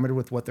definitely enamored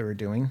with what they were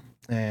doing.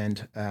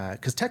 And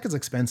because tech is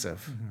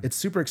expensive. Mm-hmm. It's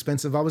super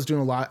expensive. I was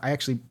doing a lot. I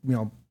actually,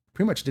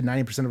 pretty much did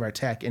 90% of our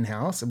tech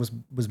in-house. It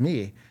was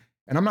me.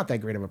 And I'm not that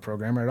great of a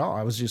programmer at all.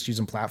 I was just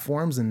using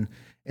platforms. And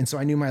so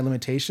I knew my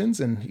limitations.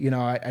 And,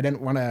 I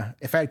didn't want to,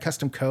 if I had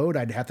custom code,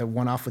 I'd have to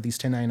one off with these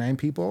 1099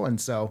 people. And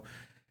so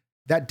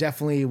that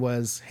definitely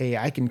was, hey,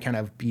 I can kind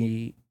of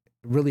be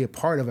really a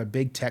part of a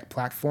big tech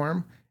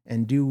platform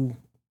and do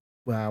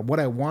what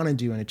I want to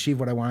do and achieve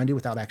what I want to do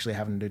without actually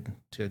having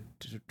to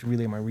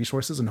relay my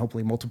resources and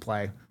hopefully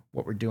multiply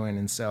what we're doing.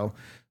 And so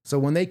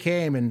when they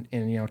came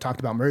and talked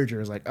about merger, it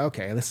was like,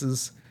 okay, this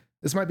is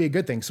this might be a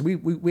good thing. So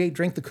we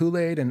drank the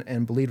Kool-Aid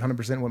and believed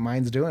 100% what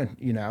Mind's doing,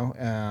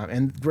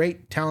 and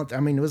great talent. I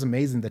mean, it was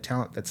amazing, the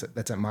talent that's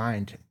at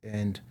Mind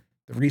and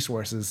the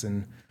resources,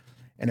 and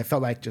it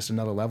felt like just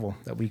another level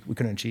that we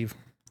couldn't achieve.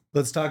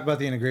 Let's talk about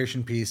the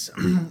integration piece.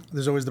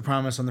 There's always the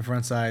promise on the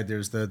front side.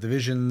 There's the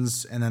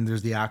visions, and then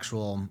there's the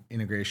actual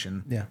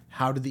integration. Yeah.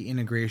 How did the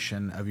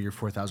integration of your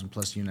 4,000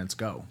 plus units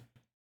go?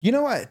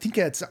 I think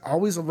it's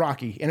always a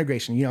rocky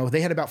integration.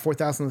 They had about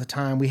 4,000 at the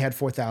time. We had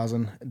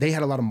 4,000. They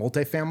had a lot of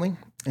multifamily.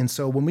 And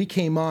so when we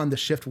came on, the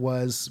shift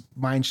was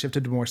Mine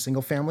shifted to more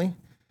single family.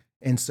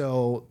 And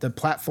so the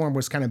platform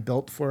was kind of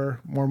built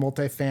for more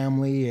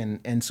multifamily.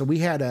 And so we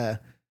had a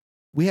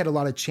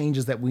lot of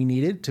changes that we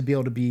needed to be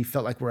able to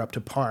felt like we're up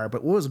to par.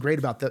 But what was great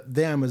about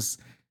them is,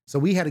 so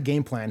we had a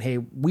game plan. Hey,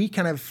 we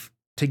kind of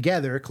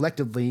together,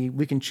 collectively,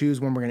 we can choose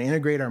when we're going to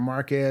integrate our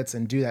markets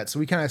and do that. So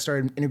we kind of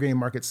started integrating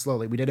markets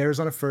slowly. We did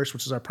Arizona first,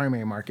 which is our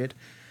primary market.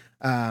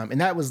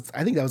 And I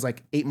think that was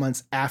like 8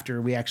 months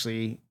after we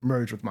actually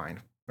merged with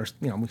Mine, or,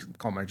 we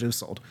call merge, it was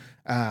sold.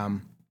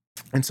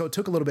 And so it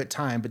took a little bit of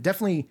time, but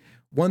definitely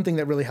one thing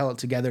that really held it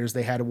together is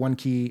they had one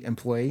key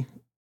employee,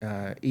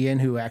 Ian,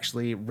 who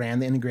actually ran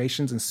the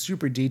integrations and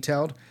super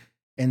detailed.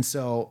 And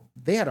so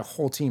they had a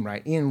whole team,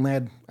 right? Ian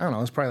led, I don't know,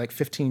 it was probably like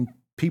 15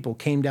 people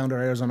came down to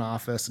our Arizona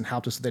office and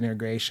helped us with the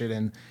integration.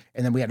 And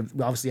then we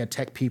obviously had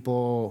tech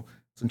people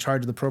in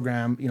charge of the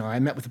program. I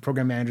met with the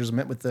program managers, I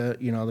met with the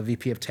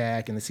VP of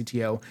tech and the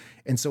CTO.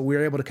 And so we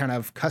were able to kind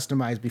of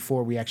customize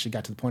before we actually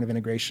got to the point of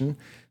integration.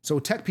 So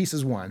tech piece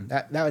is one.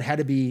 That had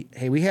to be,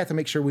 hey, we had to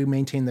make sure we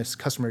maintain this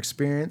customer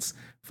experience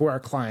for our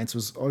clients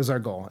was our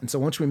goal. And so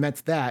once we met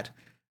that,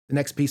 the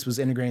next piece was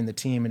integrating the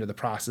team into the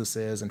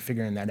processes and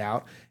figuring that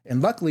out.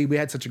 And luckily, we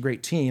had such a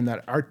great team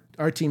that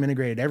our team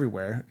integrated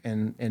everywhere.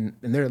 And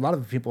there, a lot of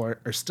the people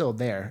are still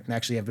there and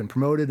actually have been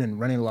promoted and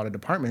running a lot of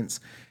departments.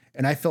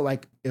 And I felt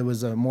like it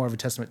was more of a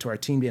testament to our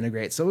team to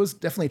integrate. So it was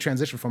definitely a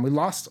transition from, we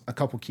lost a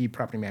couple key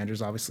property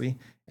managers, obviously,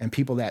 and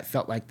people that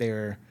felt like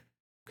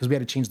because we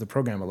had to change the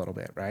program a little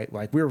bit, right?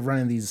 Like we were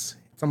running these,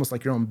 it's almost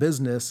like your own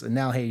business. And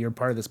now, hey, you're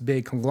part of this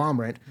big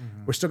conglomerate.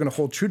 Mm-hmm. We're still going to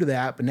hold true to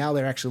that, but now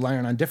they're actually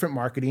relying on different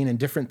marketing and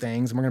different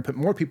things. And we're going to put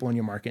more people in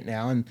your market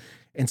now. And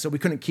so we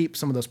couldn't keep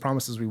some of those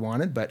promises we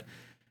wanted, but,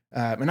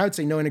 and I would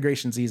say no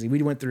integration's easy.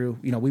 We went through,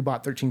 we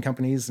bought 13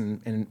 companies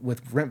and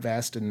with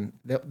RentVest, and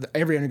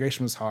every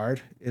integration was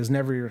hard. It was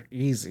never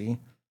easy.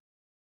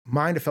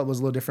 Mine, I felt, was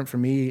a little different for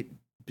me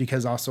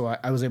because also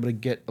I was able to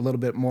get a little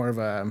bit more of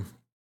a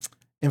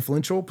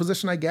influential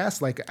position, I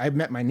guess. Like I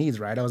met my needs,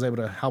 right? I was able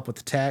to help with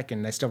the tech,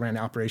 and I still ran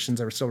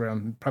operations. I was still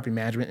around property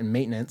management and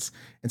maintenance.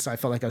 And so I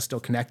felt like I was still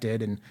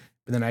connected.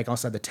 But then I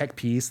also had the tech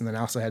piece, and then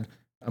I also had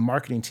a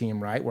marketing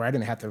team, right? Where I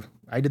didn't have to,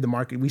 I did the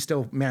marketing. We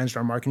still managed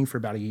our marketing for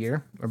about a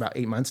year or about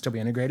 8 months till we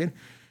integrated.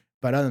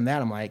 But other than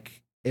that, I'm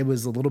like, it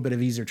was a little bit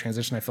of easier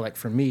transition, I feel like,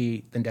 for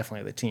me than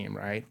definitely the team,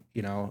 right?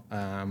 It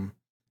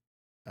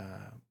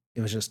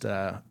was just,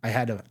 I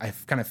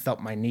kind of felt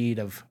my need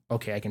of,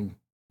 okay, I can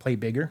play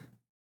bigger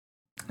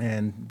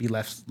and be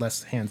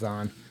less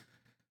hands-on.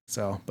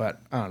 So,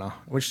 but I don't know.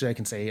 I wish I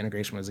can say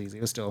integration was easy.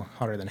 It was still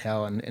harder than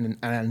hell.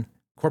 And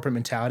corporate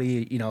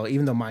mentality,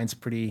 even though Mine's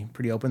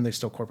pretty open, there's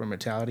still corporate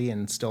mentality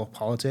and still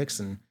politics.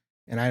 And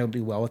I don't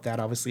do well with that.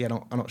 Obviously I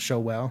don't show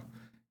well,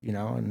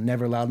 and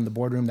never allowed in the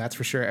boardroom. That's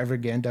for sure. Ever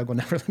again, Doug will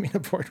never let me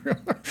in the boardroom.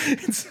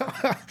 And so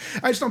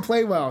I just don't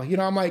play well.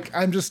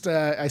 I'm just,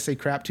 I say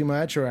crap too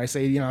much, or I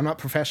say, I'm not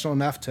professional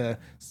enough to,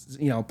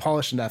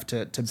 polished enough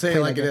to say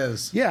it like it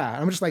is.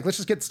 Yeah. I'm just like, let's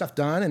just get stuff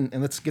done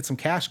and let's get some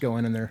cash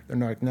going. And they're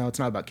like, no, it's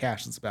not about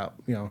cash. It's about,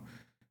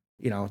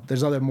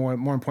 there's other more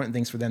important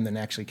things for them than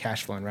actually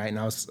cash flowing. Right.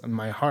 And in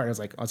my heart, I was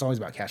like, oh, it's always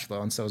about cash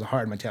flow. And so it was a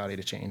hard mentality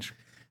to change.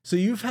 So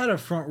you've had a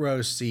front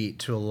row seat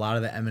to a lot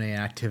of the M&A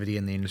activity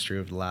in the industry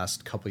over the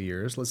last couple of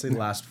years. Let's say the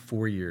last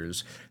 4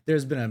 years.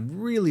 There's been a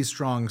really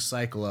strong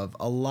cycle of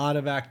a lot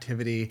of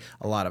activity,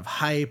 a lot of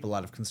hype, a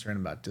lot of concern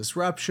about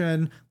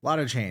disruption, a lot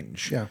of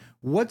change. Yeah.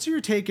 What's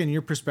your take and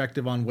your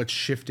perspective on what's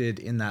shifted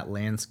in that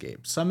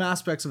landscape? Some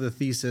aspects of the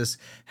thesis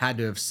had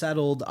to have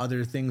settled.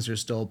 Other things are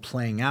still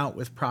playing out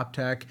with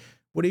PropTech.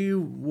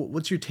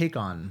 What's your take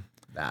on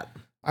that?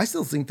 I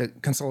still think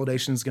that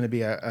consolidation is going to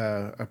be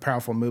a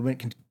powerful movement,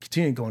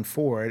 continue going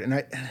forward. And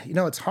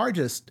it's hard.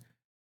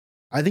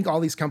 I think all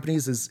these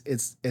companies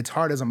it's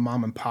hard as a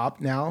mom and pop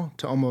now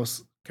to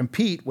almost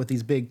compete with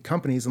these big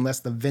companies unless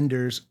the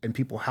vendors and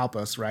people help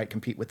us, right?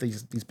 Compete with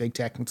these big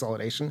tech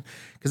consolidation.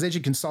 Because as you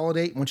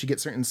consolidate, once you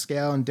get certain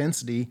scale and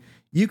density,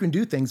 you can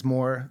do things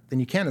more than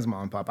you can as a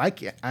mom and pop.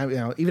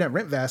 Even at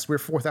RentVest, we're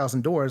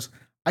 4,000 doors.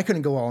 I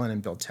couldn't go all in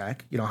and build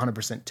tech,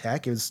 100%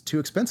 tech. It was too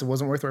expensive. It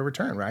wasn't worth our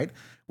return, right?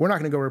 We're not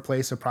going to go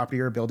replace a property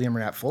or a building in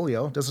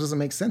Appfolio. This doesn't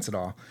make sense at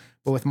all.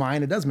 But with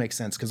Mine, it does make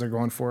sense because they're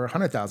going for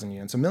 100,000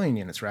 units, 1 million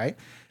units, right?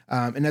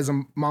 And as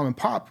a mom and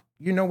pop,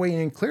 you're no way you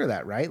can clear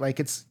that, right? Like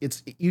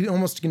you can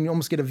almost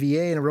get a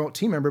VA and a remote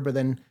team member, but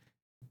then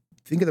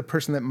think of the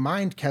person that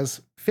mine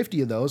has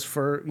 50 of those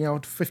for,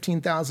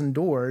 15,000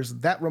 doors.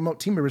 That remote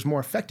team member is more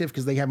effective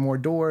because they have more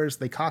doors.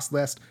 They cost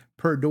less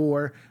per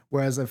door.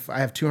 Whereas if I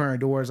have 200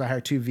 doors, I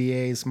hire 2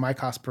 VAs, my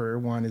cost per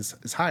one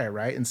is higher,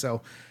 right? And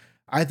so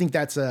I think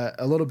that's a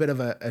little bit of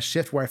a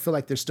shift where I feel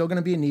like there's still going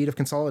to be a need of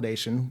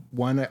consolidation.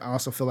 One, I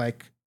also feel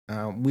like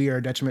we are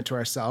a detriment to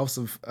ourselves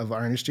of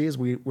our industry as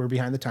we're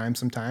behind the times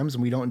sometimes,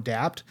 and we don't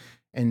adapt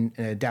and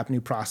adapt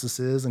new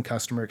processes and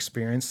customer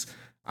experience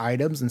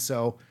items. And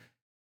so,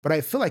 but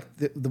I feel like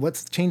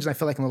what's changed, I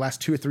feel like in the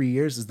last 2 or 3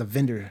 years is the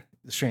vendor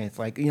strength.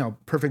 Like,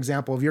 perfect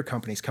example of your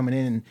companies coming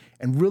in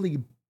and really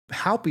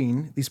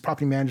helping these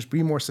property managers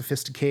be more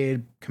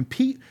sophisticated,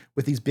 compete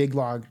with these big,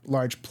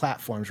 large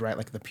platforms, right?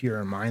 Like the Pure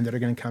and Mine that are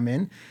going to come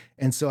in.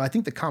 And so I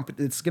think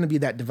it's going to be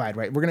that divide,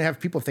 right? We're going to have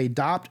people, if they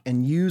adopt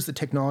and use the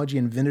technology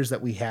and vendors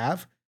that we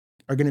have,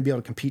 are going to be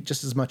able to compete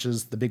just as much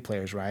as the big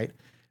players, right?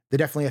 They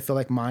definitely, I feel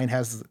like Mine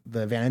has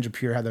the advantage, of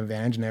Pure have the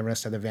advantage, and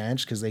Evernest have the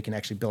advantage because they can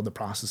actually build the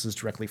processes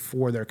directly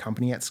for their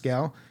company at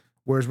scale.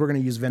 Whereas we're going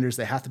to use vendors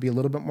that have to be a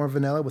little bit more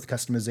vanilla with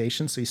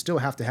customization. So you still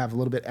have to have a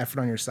little bit of effort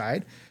on your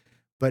side.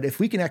 But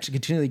if we can actually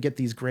continually get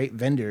these great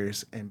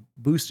vendors and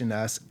boosting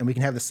us, and we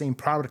can have the same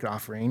product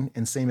offering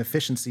and same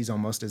efficiencies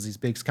almost as these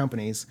big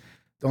companies,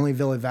 the only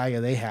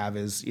value they have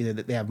is either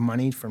that they have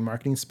money for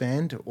marketing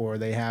spend or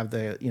they have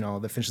the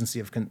efficiency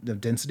of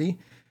density.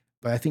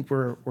 But I think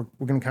we're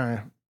going to kind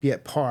of be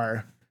at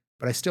par.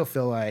 But I still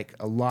feel like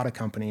a lot of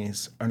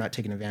companies are not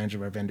taking advantage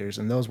of our vendors,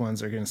 and those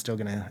ones are still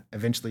going to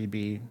eventually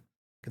be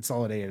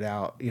consolidated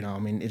out.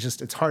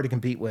 It's hard to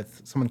compete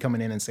with someone coming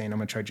in and saying, I'm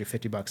going to charge you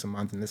 $50 a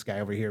month. And this guy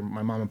over here,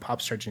 my mom and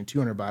pop's charging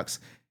 $200,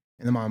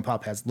 and the mom and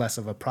pop has less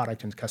of a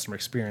product and customer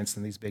experience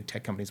than these big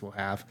tech companies will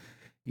have.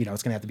 It's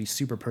going to have to be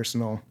super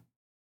personal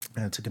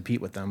to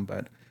compete with them.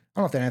 But I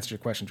don't know if that answers your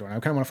question, Jordan. I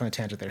kind of went off on a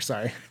tangent there.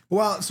 Sorry.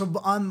 Well, so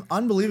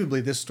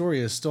unbelievably, this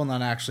story is still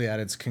not actually at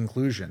its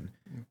conclusion.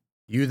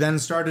 You then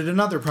started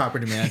another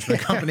property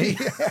management company,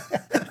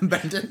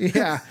 Benton.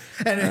 Yeah.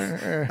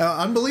 And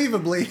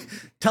unbelievably,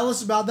 tell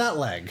us about that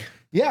leg.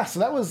 Yeah, so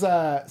that was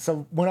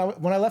so when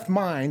I left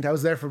Mind, I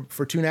was there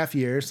for 2.5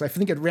 years. I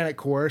think it ran its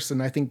course,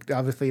 and I think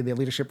obviously the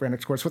leadership ran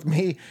its course with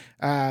me.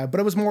 But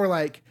it was more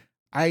like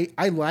I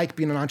like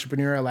being an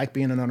entrepreneur. I like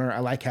being an owner. I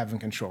like having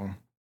control.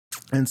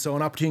 And so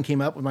an opportunity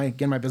came up with my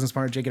business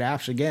partner, Jacob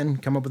Apsh, again,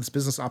 come up with this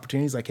business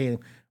opportunity. He's like, hey,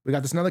 we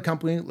got this another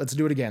company. Let's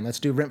do it again. Let's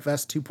do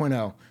RentFest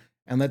 2.0.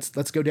 And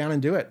let's go down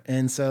and do it.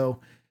 And so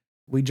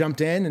we jumped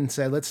in and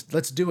said, let's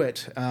do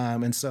it.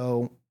 And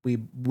so we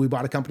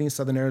bought a company in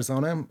Southern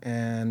Arizona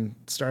and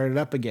started it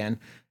up again.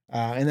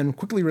 And then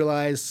quickly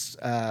realized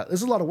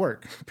there's a lot of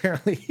work,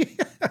 apparently.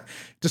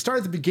 To start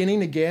at the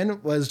beginning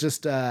again was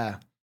just kind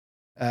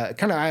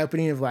of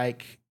eye-opening of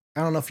like,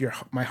 I don't know if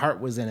my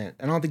heart was in it.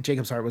 I don't think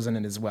Jacob's heart was in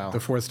it as well.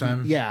 The fourth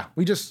time? Yeah.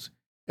 We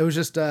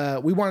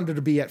wanted it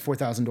to be at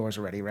 4,000 doors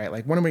already, right?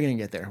 Like, when are we going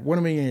to get there? When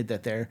are we going to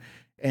get there?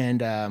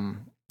 And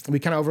we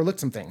kind of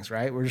overlooked some things,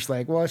 right? We're just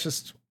like, well, it's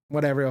just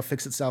whatever. It'll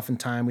fix itself in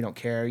time. We don't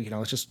care.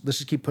 Let's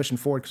just keep pushing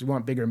forward because we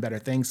want bigger and better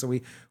things. So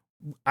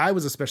I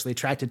was especially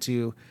attracted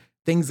to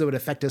things that would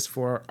affect us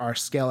for our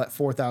scale at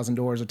 4,000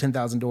 doors or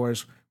 10,000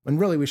 doors, when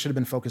really we should have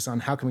been focused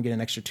on how can we get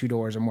an extra 2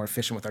 doors or more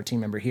efficient with our team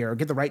member here, or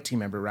get the right team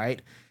member,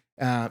 right?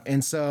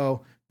 And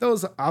so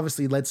those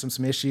obviously led to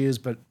some issues,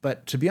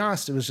 but to be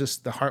honest, it was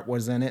just the heart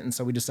was in it. And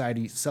so we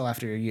decided to sell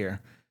after a year.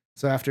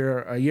 So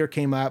after a year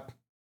came up,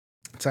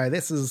 sorry,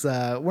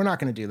 we're not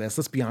going to do this.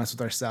 Let's be honest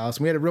with ourselves.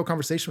 And we had a real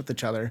conversation with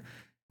each other.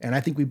 And I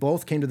think we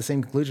both came to the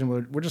same conclusion.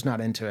 We're just not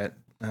into it.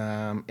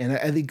 And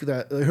I think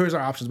here's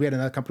our options. We had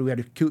another company. We had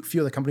a few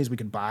other companies we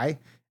could buy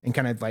and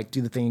kind of like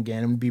do the thing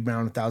again and be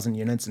around 1,000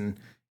 units and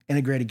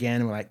integrate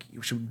again. And we're like,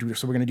 so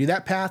we're going to do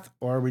that path,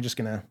 or are we just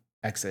going to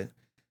exit?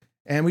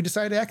 And we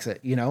decided to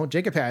exit.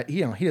 Jacob had,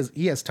 he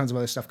has tons of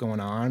other stuff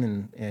going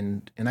on.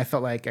 And I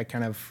felt like I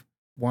kind of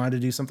wanted to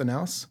do something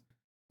else.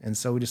 And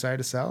so we decided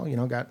to sell,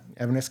 got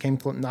Evernest came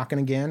knocking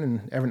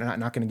again, and not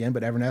knocking again,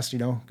 but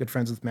Evernest, good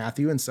friends with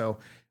Matthew. And so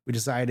we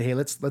decided, hey,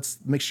 let's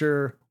make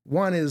sure,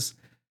 one is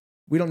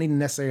we don't need to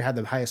necessarily have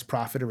the highest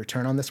profit or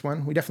return on this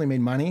one. We definitely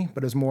made money,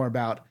 but it was more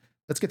about,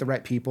 let's get the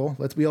right people.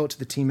 We owe it to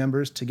the team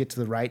members to get to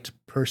the right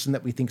person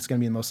that we think is going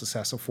to be the most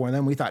successful for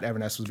them. We thought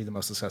Evernest would be the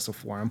most successful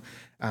for them.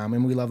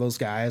 And we love those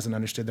guys and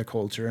understood their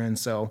culture. And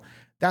so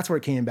that's where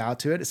it came about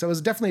to it. So it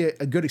was definitely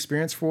a good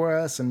experience for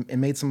us and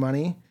made some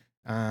money.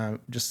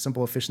 Just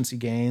simple efficiency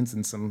gains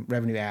and some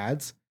revenue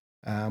adds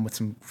with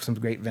some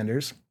great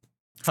vendors.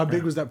 How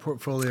big was that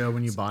portfolio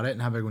when you bought it,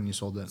 and how big when you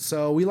sold it?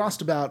 So we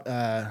lost about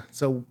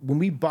so when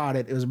we bought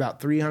it, it was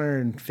about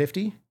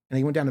 350, and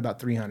it went down to about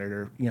 300,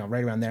 or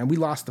right around there. And we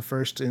lost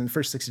in the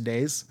first 60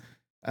 days.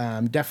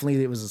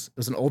 Definitely, it was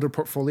an older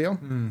portfolio,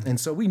 and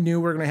so we knew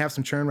we were going to have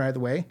some churn right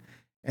away.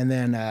 And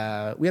then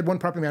we had one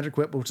property manager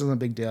quit, which wasn't a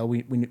big deal.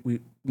 We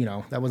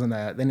that wasn't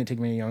they didn't take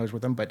many owners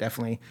with them, but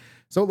definitely,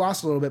 so it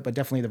lost a little bit, but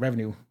definitely the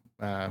revenue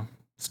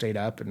stayed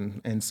up,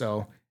 and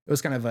so it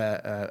was kind of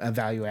a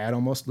value add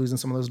almost, losing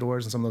some of those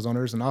doors and some of those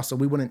owners. And also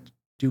we wouldn't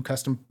do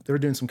custom. They were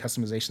doing some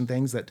customization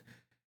things that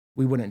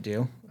we wouldn't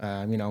do.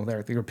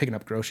 They were picking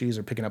up groceries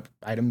or picking up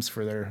items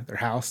for their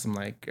house, and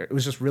like it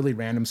was just really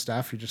random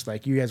stuff. You're just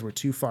like, you guys were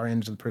too far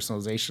into the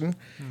personalization,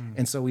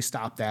 and so we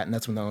stopped that. And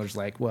that's when the owner's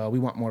like, well, we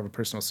want more of a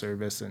personal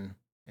service, and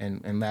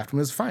left. And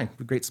it was fine,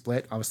 a great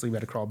split. Obviously, we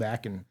had to crawl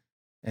back, and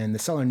the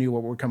seller knew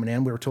what we're coming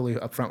in. We were totally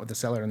upfront with the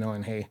seller,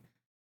 knowing, hey,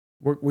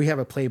 we have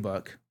a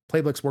playbook.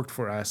 Playbook's worked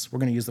for us. We're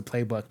going to use the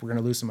playbook. We're going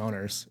to lose some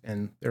owners,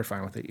 and they're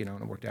fine with it,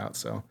 and it worked out.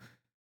 So,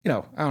 I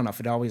don't know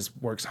if it always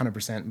works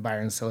 100%.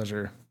 Buyer and sellers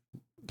are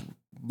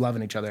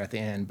loving each other at the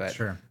end, but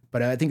sure.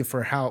 But I think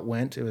for how it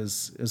went, it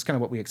was kind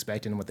of what we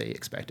expected and what they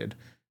expected.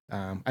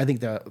 I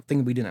think the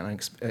thing we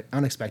didn't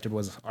unexpected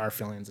was our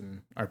feelings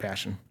and our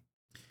passion.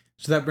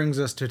 So that brings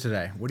us to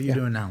today. What are you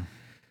doing now?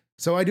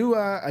 So I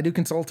do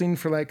consulting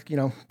for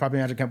property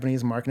management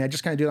companies and marketing. I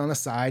just kind of do it on the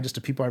side, just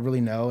to people I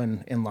really know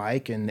and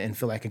like and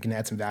feel like I can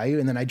add some value.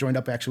 And then I joined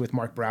up actually with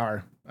Mark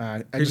Brower.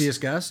 Previous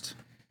guest?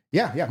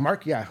 Yeah,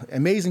 Mark,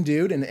 amazing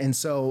dude. And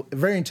so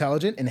very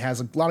intelligent and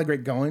has a lot of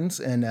great goings,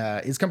 and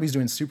his company's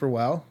doing super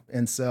well.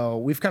 And so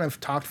we've kind of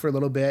talked for a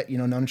little bit,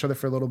 known each other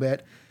for a little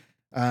bit,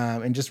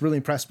 and just really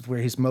impressed with where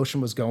his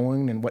motion was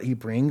going and what he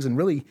brings, and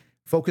really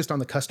focused on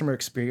the customer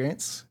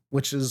experience,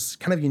 which is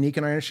kind of unique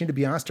in our industry, to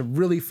be honest, to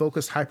really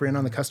focus hyper in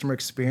on the customer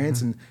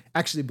experience and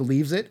actually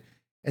believes it.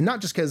 And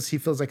not just because he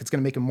feels like it's going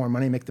to make him more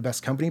money, make the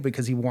best company,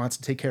 because he wants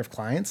to take care of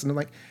clients. And I'm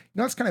like,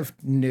 it's kind of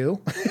new,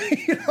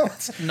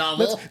 it's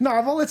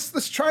novel.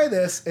 Let's try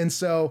this. And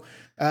so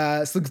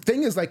the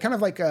thing is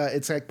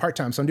it's like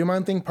part-time. So I'm doing my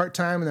own thing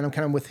part-time, and then I'm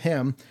kind of with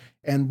him.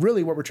 And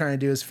really what we're trying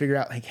to do is figure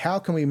out, like, how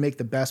can we make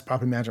the best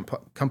property management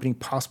company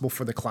possible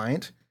for the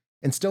client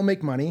and still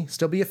make money,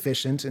 still be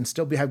efficient, and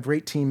still have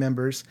great team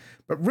members.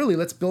 But really,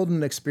 let's build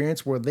an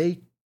experience where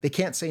they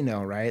can't say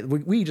no, right?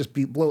 We just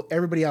blow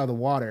everybody out of the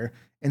water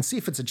and see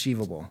if it's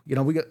achievable.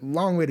 We got a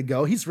long way to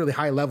go. He's really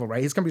high level,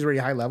 right? His company's really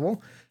high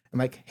level. I'm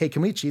like, hey,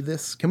 can we achieve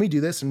this? Can we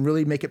do this and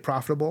really make it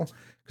profitable?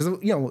 Because,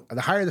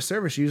 the higher the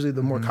service, usually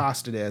the more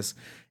cost it is.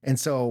 And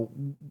so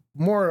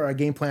more our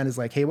game plan is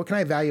like, hey, what can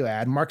I value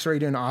add? Mark's already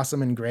doing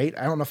awesome and great.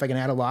 I don't know if I can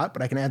add a lot,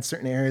 but I can add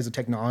certain areas of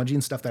technology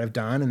and stuff that I've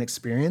done and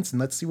experience, and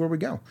let's see where we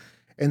go.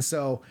 And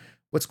so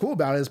what's cool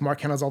about it is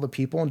Mark handles all the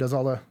people and does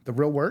all the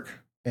real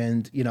work.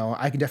 And,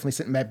 I can definitely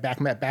sit in my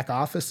back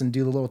office and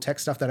do the little tech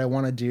stuff that I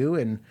want to do,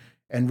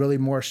 and really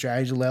more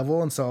strategy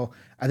level. And so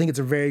I think it's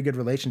a very good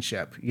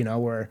relationship,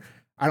 where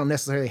I don't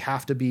necessarily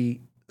have to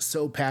be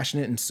so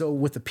passionate and so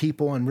with the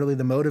people and really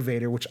the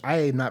motivator, which I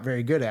am not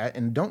very good at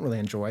and don't really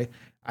enjoy.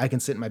 I can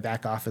sit in my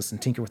back office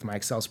and tinker with my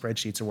Excel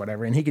spreadsheets or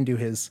whatever, and he can do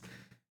his,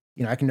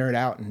 I can nerd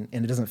out, and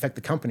it doesn't affect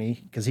the company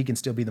because he can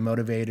still be the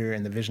motivator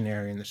and the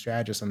visionary and the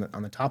strategist on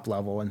the top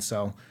level. And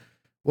so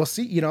we'll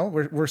see,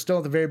 we're still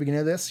at the very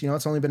beginning of this.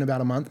 It's only been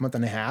about a month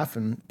and a half,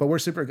 but I'm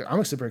super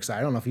excited.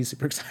 I don't know if he's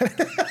super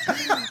excited.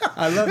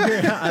 I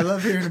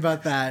love hearing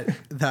about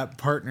that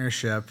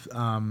partnership.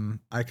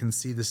 I can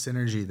see the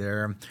synergy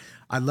there.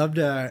 I'd love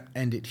to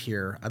end it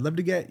here. I'd love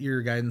to get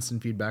your guidance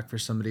and feedback for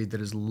somebody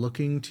that is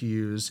looking to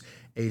use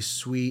a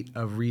suite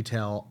of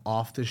retail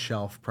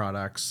off-the-shelf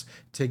products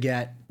to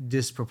get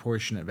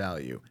disproportionate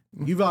value.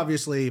 You've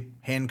obviously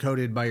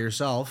hand-coded by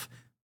yourself.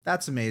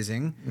 That's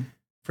amazing.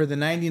 For the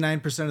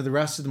 99% of the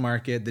rest of the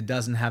market that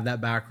doesn't have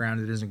that background,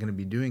 that isn't going to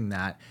be doing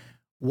that,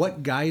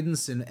 what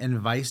guidance and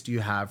advice do you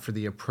have for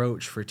the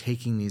approach for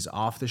taking these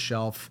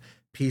off-the-shelf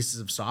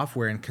pieces of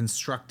software and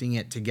constructing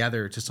it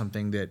together to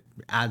something that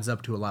adds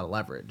up to a lot of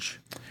leverage?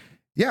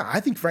 Yeah,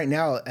 I think right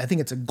now,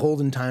 it's a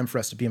golden time for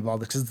us to be involved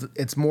because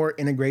it's more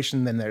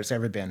integration than there's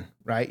ever been,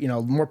 right?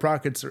 More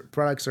products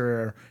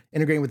are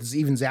integrating with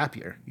even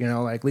Zapier,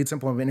 like Lead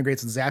Simple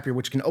integrates with Zapier,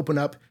 which can open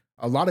up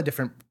a lot of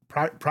different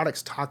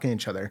products talking to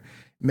each other.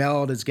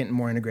 Meld is getting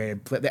more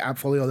integrated. The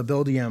AppFolio, the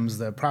Buildiums,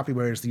 the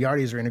PropertyWares, the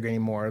Yardies are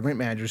integrating more, rent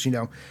managers,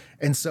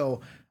 And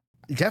so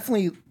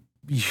definitely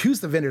use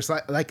the vendors.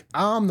 Like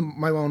I'm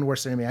my own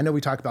worst enemy. I know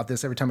we talk about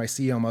this every time I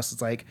see you almost.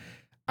 It's like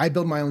I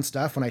build my own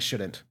stuff when I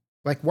shouldn't.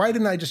 Like, why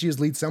didn't I just use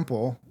Lead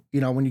Simple?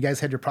 When you guys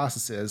had your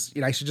processes,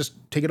 I should just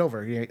take it over,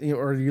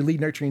 or your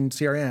lead nurturing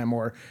CRM,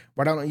 or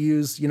why don't I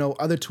use,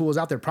 other tools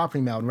out there,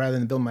 Property Meld, rather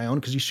than build my own?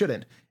 Because you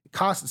shouldn't.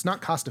 It's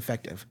not cost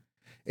effective.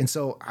 And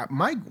so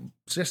my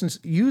suggestions,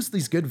 use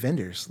these good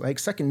vendors like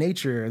Second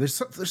Nature.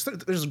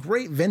 There's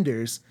great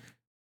vendors.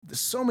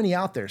 There's so many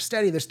out there.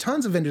 Steady. There's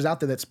tons of vendors out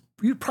there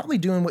you're probably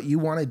doing what you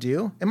want to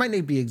do. It might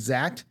not be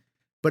exact,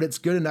 but it's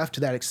good enough to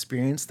that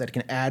experience that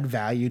can add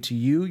value to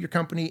you, your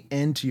company,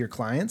 and to your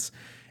clients.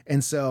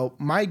 And so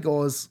my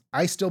goal is,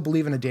 I still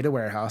believe in a data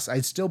warehouse.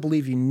 I still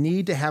believe you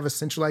need to have a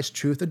centralized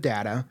truth of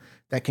data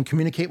that can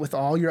communicate with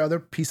all your other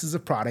pieces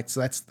of products.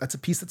 So that's a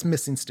piece that's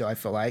missing still, I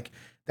feel like,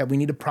 that we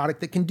need a product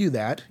that can do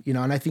that,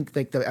 and I think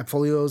like the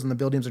AppFolios and the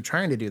Buildiums are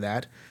trying to do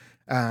that.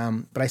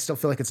 But I still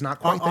feel like it's not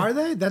quite Are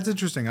they? That's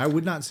interesting. I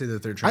would not say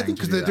that they're trying to do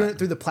that. I think because they're doing it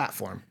through the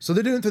platform. So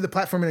they're doing it through the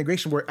platform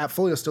integration where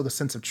AppFolio is still the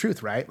sense of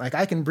truth, right? Like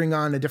I can bring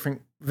on a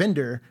different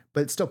vendor,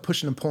 but it's still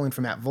pushing and pulling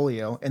from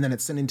AppFolio, and then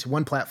it's sending to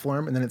one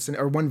platform, and then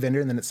or one vendor,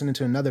 and then it's sending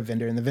to another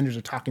vendor, and the vendors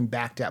are talking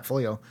back to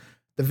AppFolio.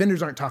 The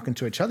vendors aren't talking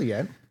to each other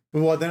yet.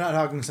 Well, they're not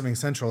talking something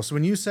central. So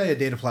when you say a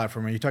data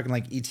platform, are you talking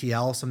like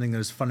ETL, something that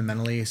is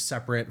fundamentally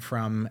separate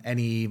from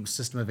any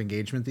system of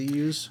engagement that you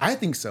use? I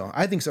think so.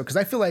 Because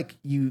I feel like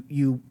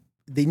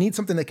they need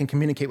something that can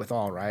communicate with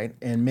all, right,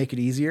 and make it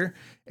easier.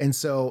 And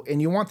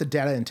you want the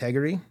data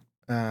integrity.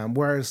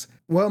 Whereas,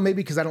 well, maybe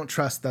because I don't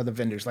trust the other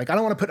vendors. Like I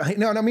don't want to put, I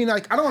don't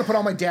want to put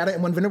all my data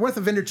in one vendor. What if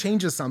a vendor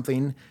changes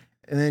something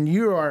and then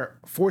you are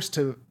forced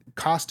to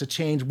cost to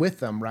change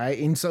with them, right?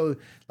 And so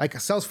like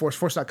Salesforce,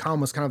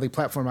 Force.com was kind of the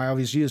platform I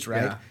always used,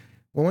 right? Yeah.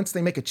 Well, once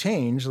they make a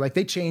change, like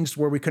they changed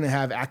where we couldn't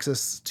have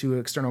access to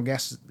external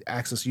guest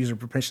access user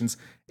permissions.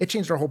 It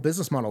changed our whole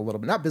business model a little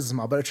bit, not business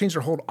model, but it changed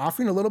our whole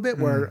offering a little bit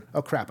where,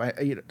 oh crap, but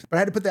I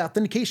had to put the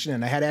authentication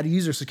in. I had to add a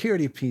user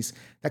security piece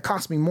that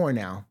cost me more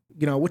now,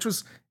 which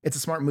it's a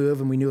smart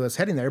move and we knew I was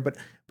heading there, but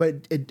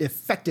it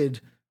affected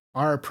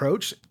our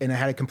approach and I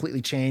had to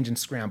completely change and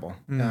scramble.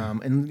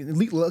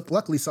 And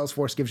luckily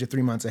Salesforce gives you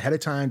 3 months ahead of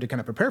time to kind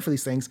of prepare for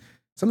these things.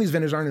 Some of these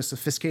vendors aren't as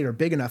sophisticated or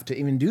big enough to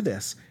even do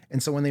this.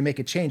 And so when they make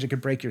a change, it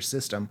could break your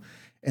system.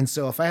 And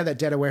so if I have that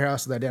data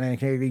warehouse, that data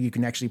integrity, you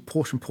can actually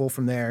push and pull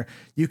from there.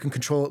 You can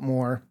control it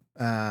more.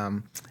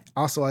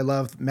 Also, I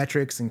love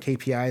metrics and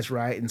KPIs,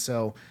 right? And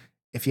so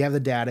if you have the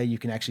data, you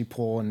can actually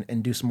pull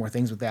and do some more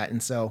things with that.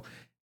 And so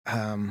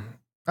I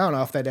don't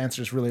know if that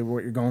answers really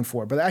what you're going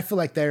for, but I feel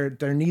like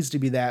there needs to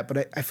be that.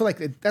 But I feel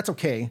like that's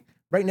okay.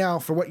 Right now,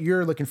 for what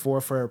you're looking for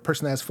a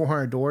person that has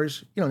 400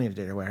 doors, you don't need a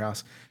data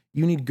warehouse.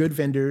 You need good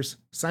vendors,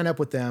 sign up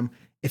with them.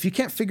 If you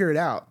can't figure it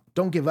out,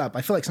 don't give up.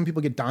 I feel like some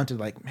people get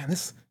daunted, like, man,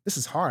 this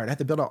is hard. I have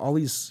to build out all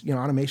these,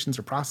 automations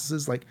or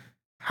processes. Like,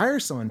 hire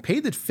someone, pay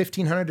the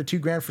 $1,500 to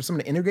 $2,000 for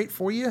someone to integrate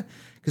for you.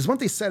 Because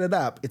once they set it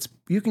up,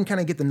 you can kind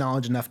of get the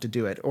knowledge enough to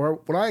do it. Or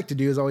what I like to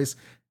do is always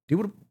do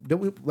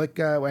what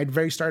I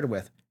very started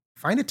with.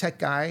 Find a tech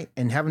guy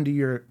and have them do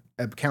your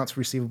accounts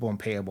receivable and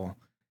payable.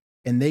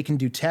 And they can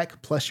do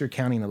tech plus your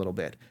accounting a little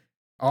bit.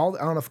 I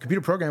don't know, if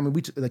computer programming,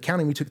 the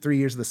accounting, we took 3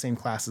 years of the same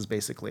classes,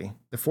 basically.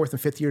 The 4th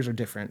and 5th years are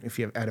different if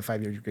you have had a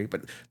 5-year degree,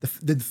 but the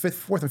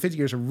 4th and 5th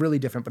years are really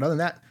different. But other than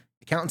that,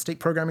 accountants take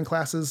programming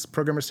classes,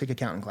 programmers take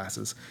accounting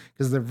classes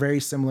because they're very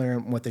similar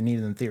in what they need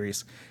in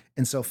theories.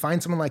 And so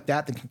find someone like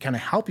that can kind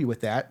of help you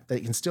with that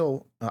can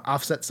still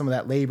offset some of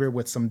that labor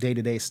with some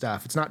day-to-day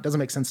stuff. Doesn't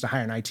make sense to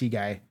hire an IT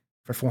guy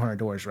for 400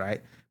 doors,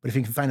 right? But if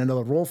you can find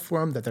another role for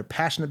them that they're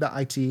passionate about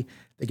IT,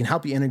 they can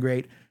help you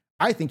integrate.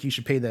 I think you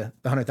should pay the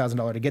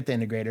 $100,000 to get the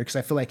integrator, because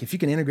I feel like if you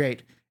can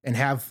integrate and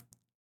have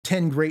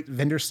 10 great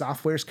vendor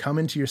softwares come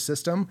into your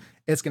system,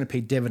 it's going to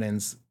pay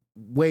dividends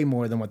way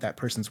more than what that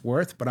person's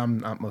worth. But I'm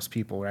not most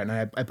people, right? And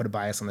I put a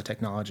bias on the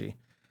technology.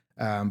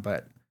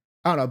 But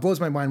I don't know, it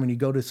blows my mind when you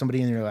go to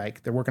somebody and you're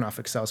like, they're working off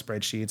Excel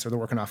spreadsheets or they're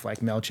working off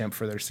like MailChimp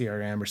for their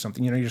CRM or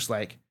something. You're just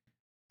like,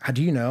 how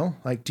do you know?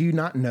 Like, do you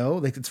not know?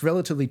 Like, it's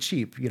relatively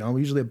cheap,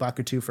 usually $1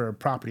 or $2 for a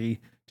property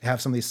to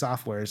have some of these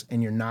softwares,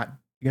 and you're not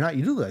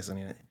utilizing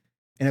it.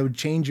 And it would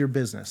change your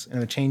business and it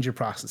would change your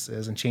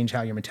processes and change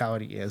how your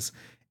mentality is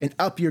and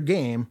up your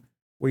game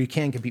where you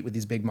can compete with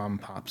these big mom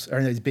and pops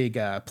or these big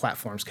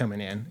platforms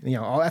coming in.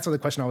 That's what the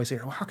question I always say,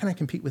 well, how can I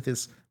compete with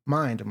this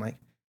Mind? I'm like,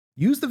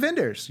 use the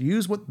vendors,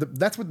 use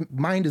that's what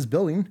Mind is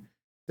building.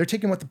 They're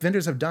taking what the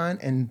vendors have done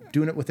and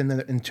doing it within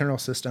the internal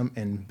system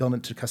and building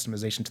it to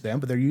customization to them,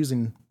 but they're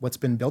using what's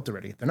been built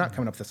already. They're not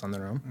coming up with this on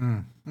their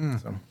own.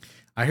 So.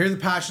 I hear the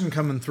passion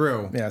coming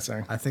through. Yeah,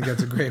 sorry. I think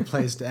that's a great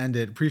place to end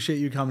it. Appreciate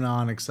you coming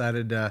on.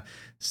 Excited to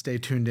stay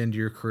tuned into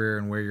your career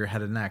and where you're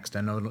headed next.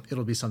 I know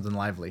it'll be something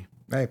lively.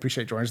 I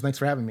appreciate it, George. Thanks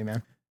for having me,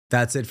 man.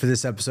 That's it for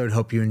this episode.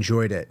 Hope you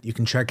enjoyed it. You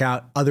can check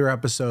out other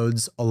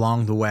episodes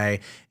along the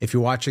way. If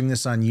you're watching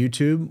this on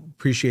YouTube,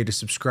 appreciate a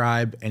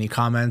subscribe. Any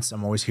comments,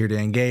 I'm always here to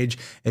engage.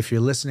 If you're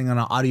listening on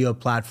an audio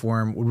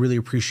platform, would really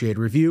appreciate a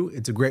review.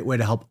 It's a great way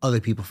to help other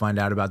people find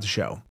out about the show.